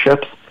container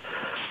ships.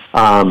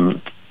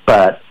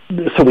 But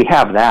so we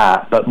have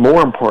that, but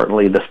more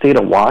importantly, the state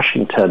of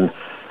Washington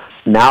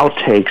now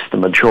takes the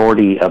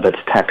majority of its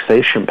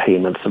taxation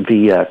payments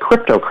via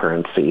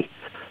cryptocurrency,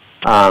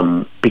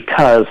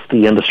 because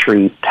the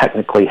industry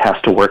technically has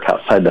to work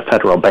outside the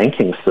federal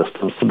banking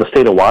system. So the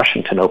state of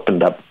Washington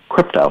opened up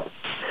crypto.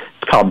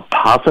 It's called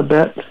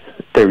Posibit.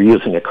 They're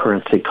using a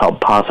currency called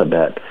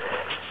Posibit.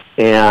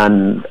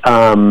 And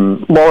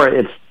Laura,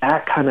 it's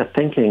that kind of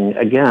thinking,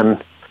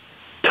 again,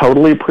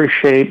 totally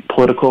appreciate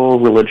political,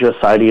 religious,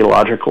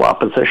 ideological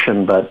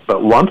opposition,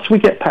 but once we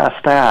get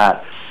past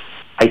that,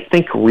 I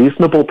think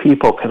reasonable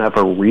people can have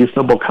a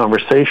reasonable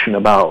conversation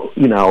about,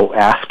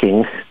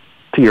 asking,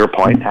 to your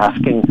point,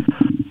 asking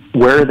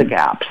where are the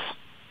gaps,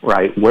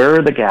 right? Where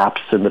are the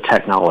gaps in the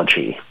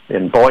technology?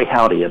 And boy,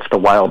 howdy, it's the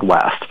Wild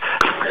West.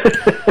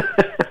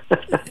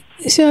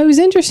 So it was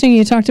interesting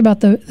you talked about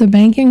the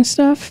banking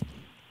stuff.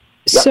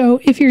 Yep. So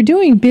if you're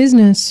doing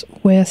business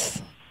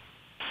with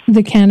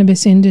the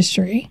cannabis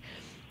industry,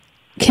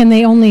 can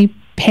they only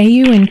pay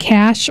you in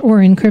cash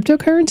or in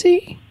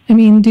cryptocurrency? I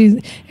mean,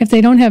 if they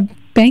don't have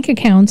bank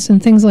accounts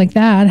and things like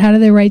that, how do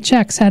they write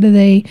checks? How do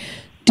they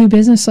do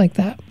business like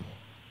that?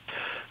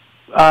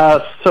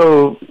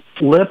 So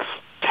let's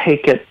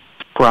take it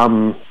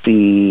from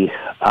the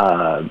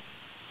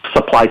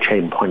supply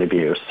chain point of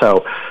view.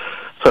 So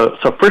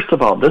first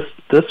of all, this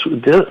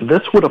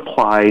would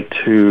apply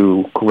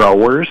to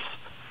growers,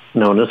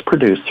 known as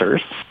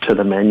producers, to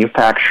the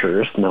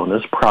manufacturers, known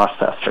as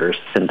processors,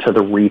 and to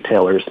the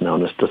retailers,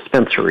 known as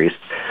dispensaries.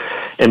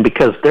 And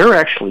because they're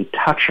actually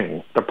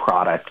touching the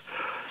product,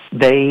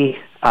 they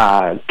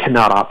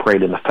cannot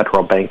operate in the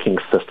federal banking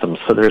system.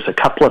 So there's a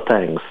couple of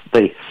things.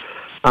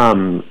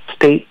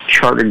 State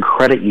chartered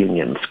credit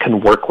unions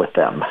can work with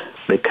them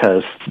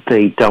because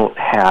they don't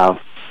have,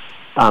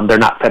 they're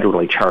not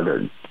federally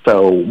chartered.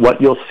 So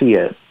what you'll see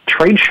at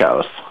trade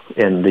shows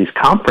in these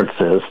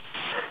conferences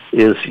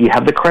is you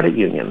have the credit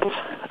unions.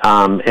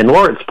 And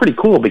Laura, it's pretty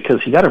cool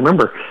because you got to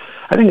remember,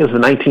 I think it was the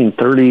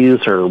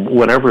 1930s or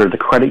whenever the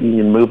credit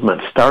union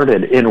movement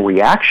started in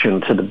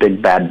reaction to the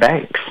big bad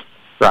banks.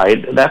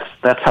 right? That's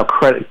how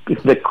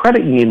the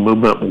credit union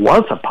movement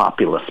was a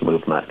populist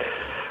movement,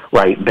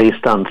 right?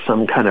 Based on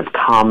some kind of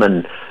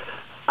common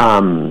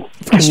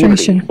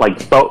community, like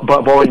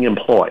Boeing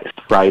employees,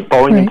 right?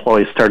 Boeing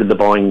employees started the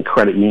Boeing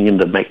Credit Union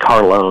to make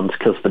car loans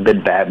because the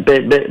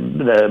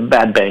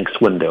bad banks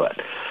wouldn't do it.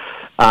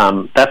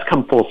 That's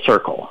come full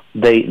circle.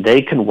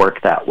 They can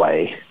work that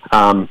way.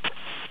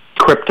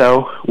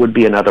 Crypto would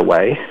be another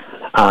way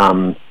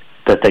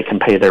that they can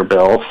pay their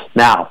bills.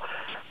 Now,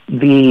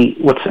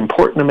 what's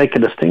important to make a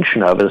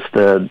distinction of is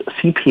the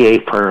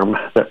CPA firm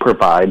that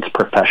provides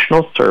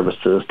professional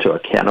services to a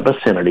cannabis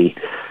entity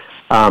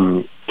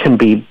can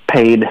be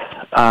paid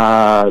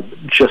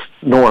just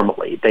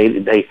normally. They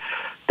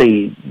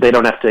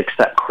don't have to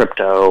accept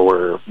crypto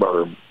or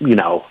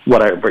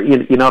whatever.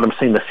 You know what I'm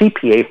saying? The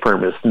CPA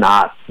firm is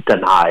not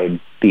denied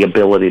the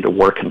ability to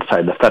work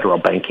inside the federal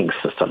banking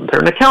system.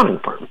 They're an accounting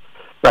firm,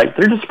 right?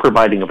 They're just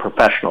providing a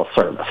professional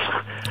service.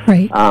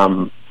 Right.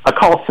 A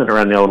call center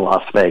I know in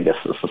Las Vegas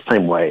is the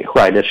same way,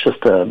 right? It's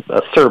just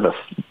a service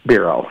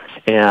bureau,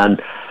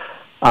 and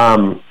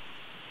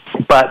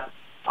but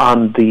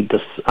on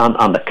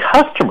the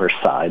customer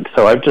side,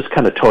 so I've just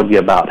kind of told you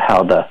about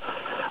how the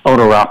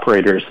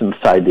owner-operators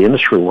inside the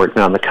industry work.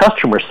 Now, on the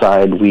customer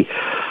side, we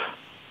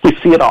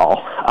see it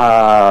all.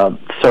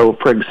 So,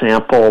 for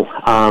example,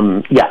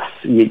 yes,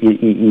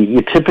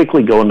 you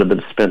typically go into the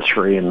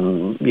dispensary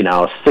and,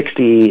 $60,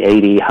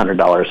 $80,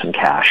 $100 in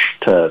cash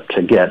to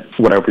get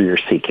whatever you're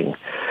seeking.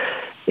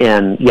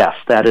 And yes,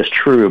 that is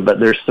true, but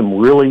there's some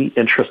really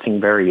interesting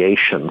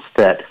variations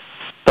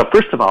so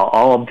first of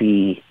all of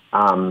the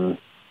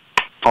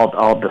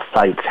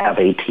sites have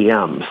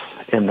ATMs,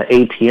 and the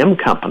ATM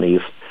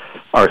companies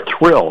are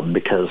thrilled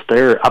because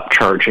they're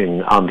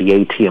upcharging on the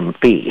ATM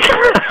fee.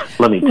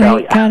 Let me tell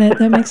you. Got it.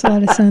 That makes a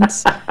lot of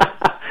sense.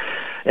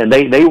 And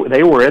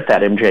they were at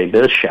that MJ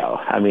Biz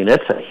show. I mean,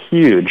 it's a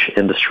huge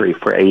industry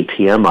for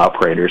ATM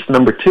operators.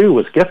 Number two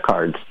was gift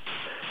cards.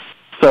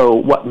 So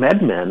what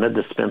MedMen, a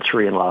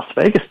dispensary in Las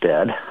Vegas,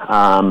 did,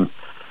 I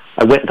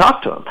went and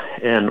talked to them.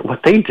 And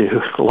what they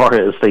do,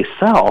 Laura, is they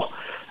sell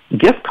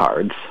gift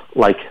cards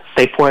like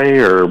Safeway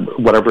or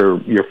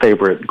whatever your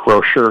favorite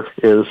grocer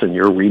is in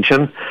your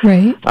region.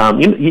 Right.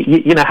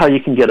 You know how you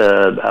can get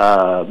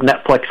a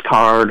Netflix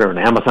card or an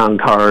Amazon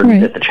card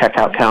at the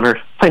checkout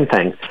counter? Same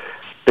thing.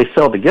 They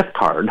sell the gift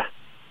card,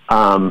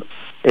 and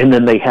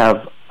then they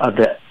have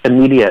the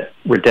immediate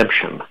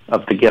redemption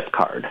of the gift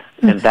card,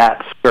 and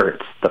that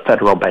skirts the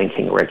federal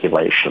banking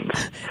regulations.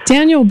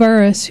 Daniel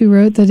Burris, who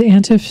wrote the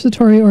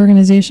Anticipatory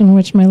Organization,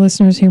 which my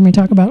listeners hear me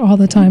talk about all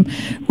the time,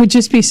 would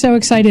just be so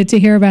excited to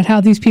hear about how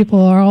these people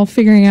are all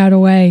figuring out a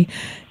way,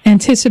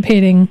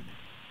 anticipating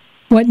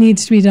what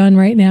needs to be done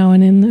right now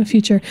and in the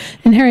future.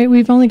 And Harry,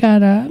 we've only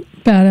got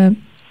about a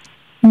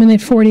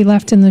minute 40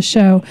 left in the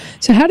show.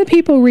 So how do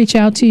people reach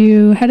out to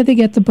you? How do they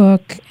get the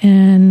book?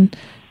 And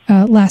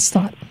last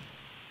thought.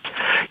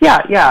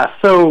 Yeah.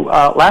 So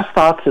last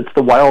thoughts, it's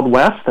the Wild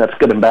West. That's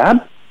good and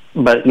bad.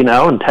 But,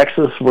 in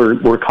Texas,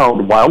 we're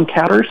called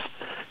wildcatters,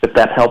 if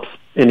that helps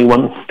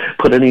anyone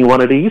put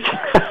anyone at ease.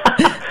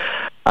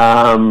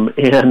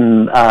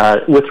 And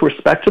with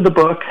respect to the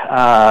book,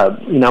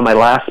 my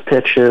last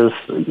pitch is,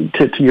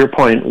 to your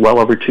point, well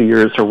over 2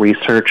 years of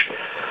research,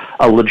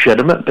 a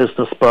legitimate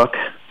business book.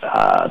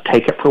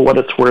 Take it for what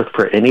it's worth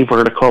for any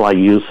vertical. I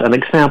use an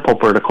example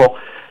vertical.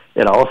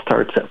 It all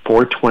starts at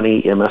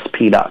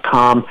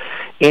 420msp.com,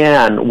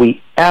 and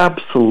we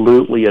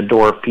absolutely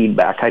adore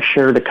feedback. I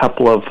shared a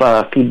couple of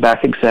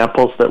feedback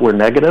examples that were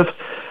negative.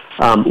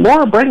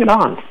 Laura, bring it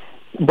on.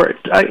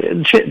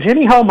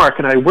 Jenny Hallmark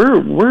and I,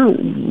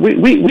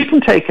 we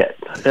can take it.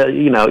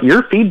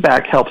 Your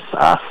feedback helps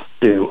us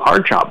do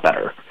our job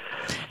better.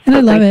 And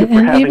I love it. Thank you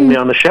for having me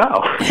on the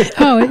show.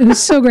 Oh, it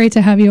was so great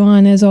to have you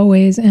on, as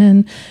always.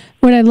 And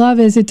what I love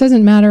is it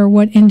doesn't matter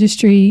what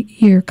industry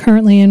you're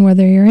currently in,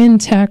 whether you're in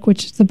tech,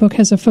 which the book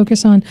has a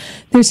focus on,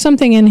 there's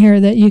something in here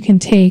that you can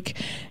take.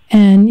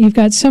 And you've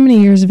got so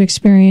many years of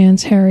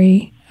experience,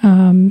 Harry,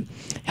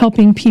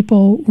 helping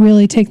people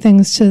really take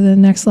things to the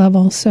next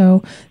level.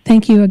 So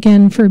thank you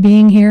again for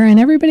being here. And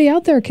everybody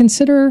out there,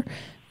 consider,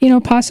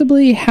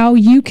 possibly how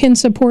you can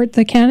support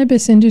the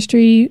cannabis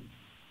industry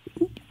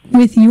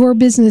with your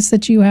business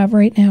that you have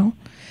right now.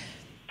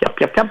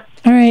 Yep.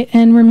 All right.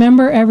 And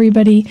remember,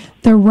 everybody,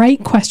 the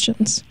right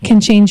questions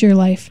can change your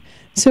life.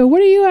 So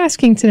what are you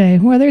asking today?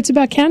 Whether it's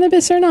about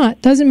cannabis or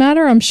not, doesn't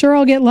matter. I'm sure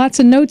I'll get lots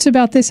of notes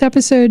about this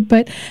episode,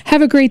 but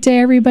have a great day,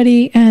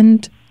 everybody,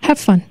 and have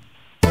fun.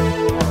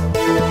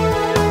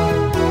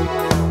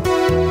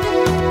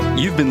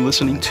 You've been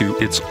listening to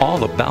It's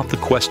All About the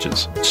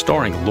Questions,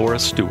 starring Laura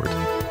Stewart.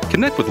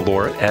 Connect with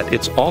Laura at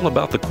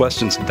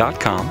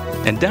it'sallaboutthequestions.com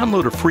and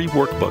download a free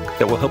workbook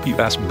that will help you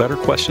ask better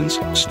questions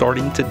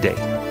starting today.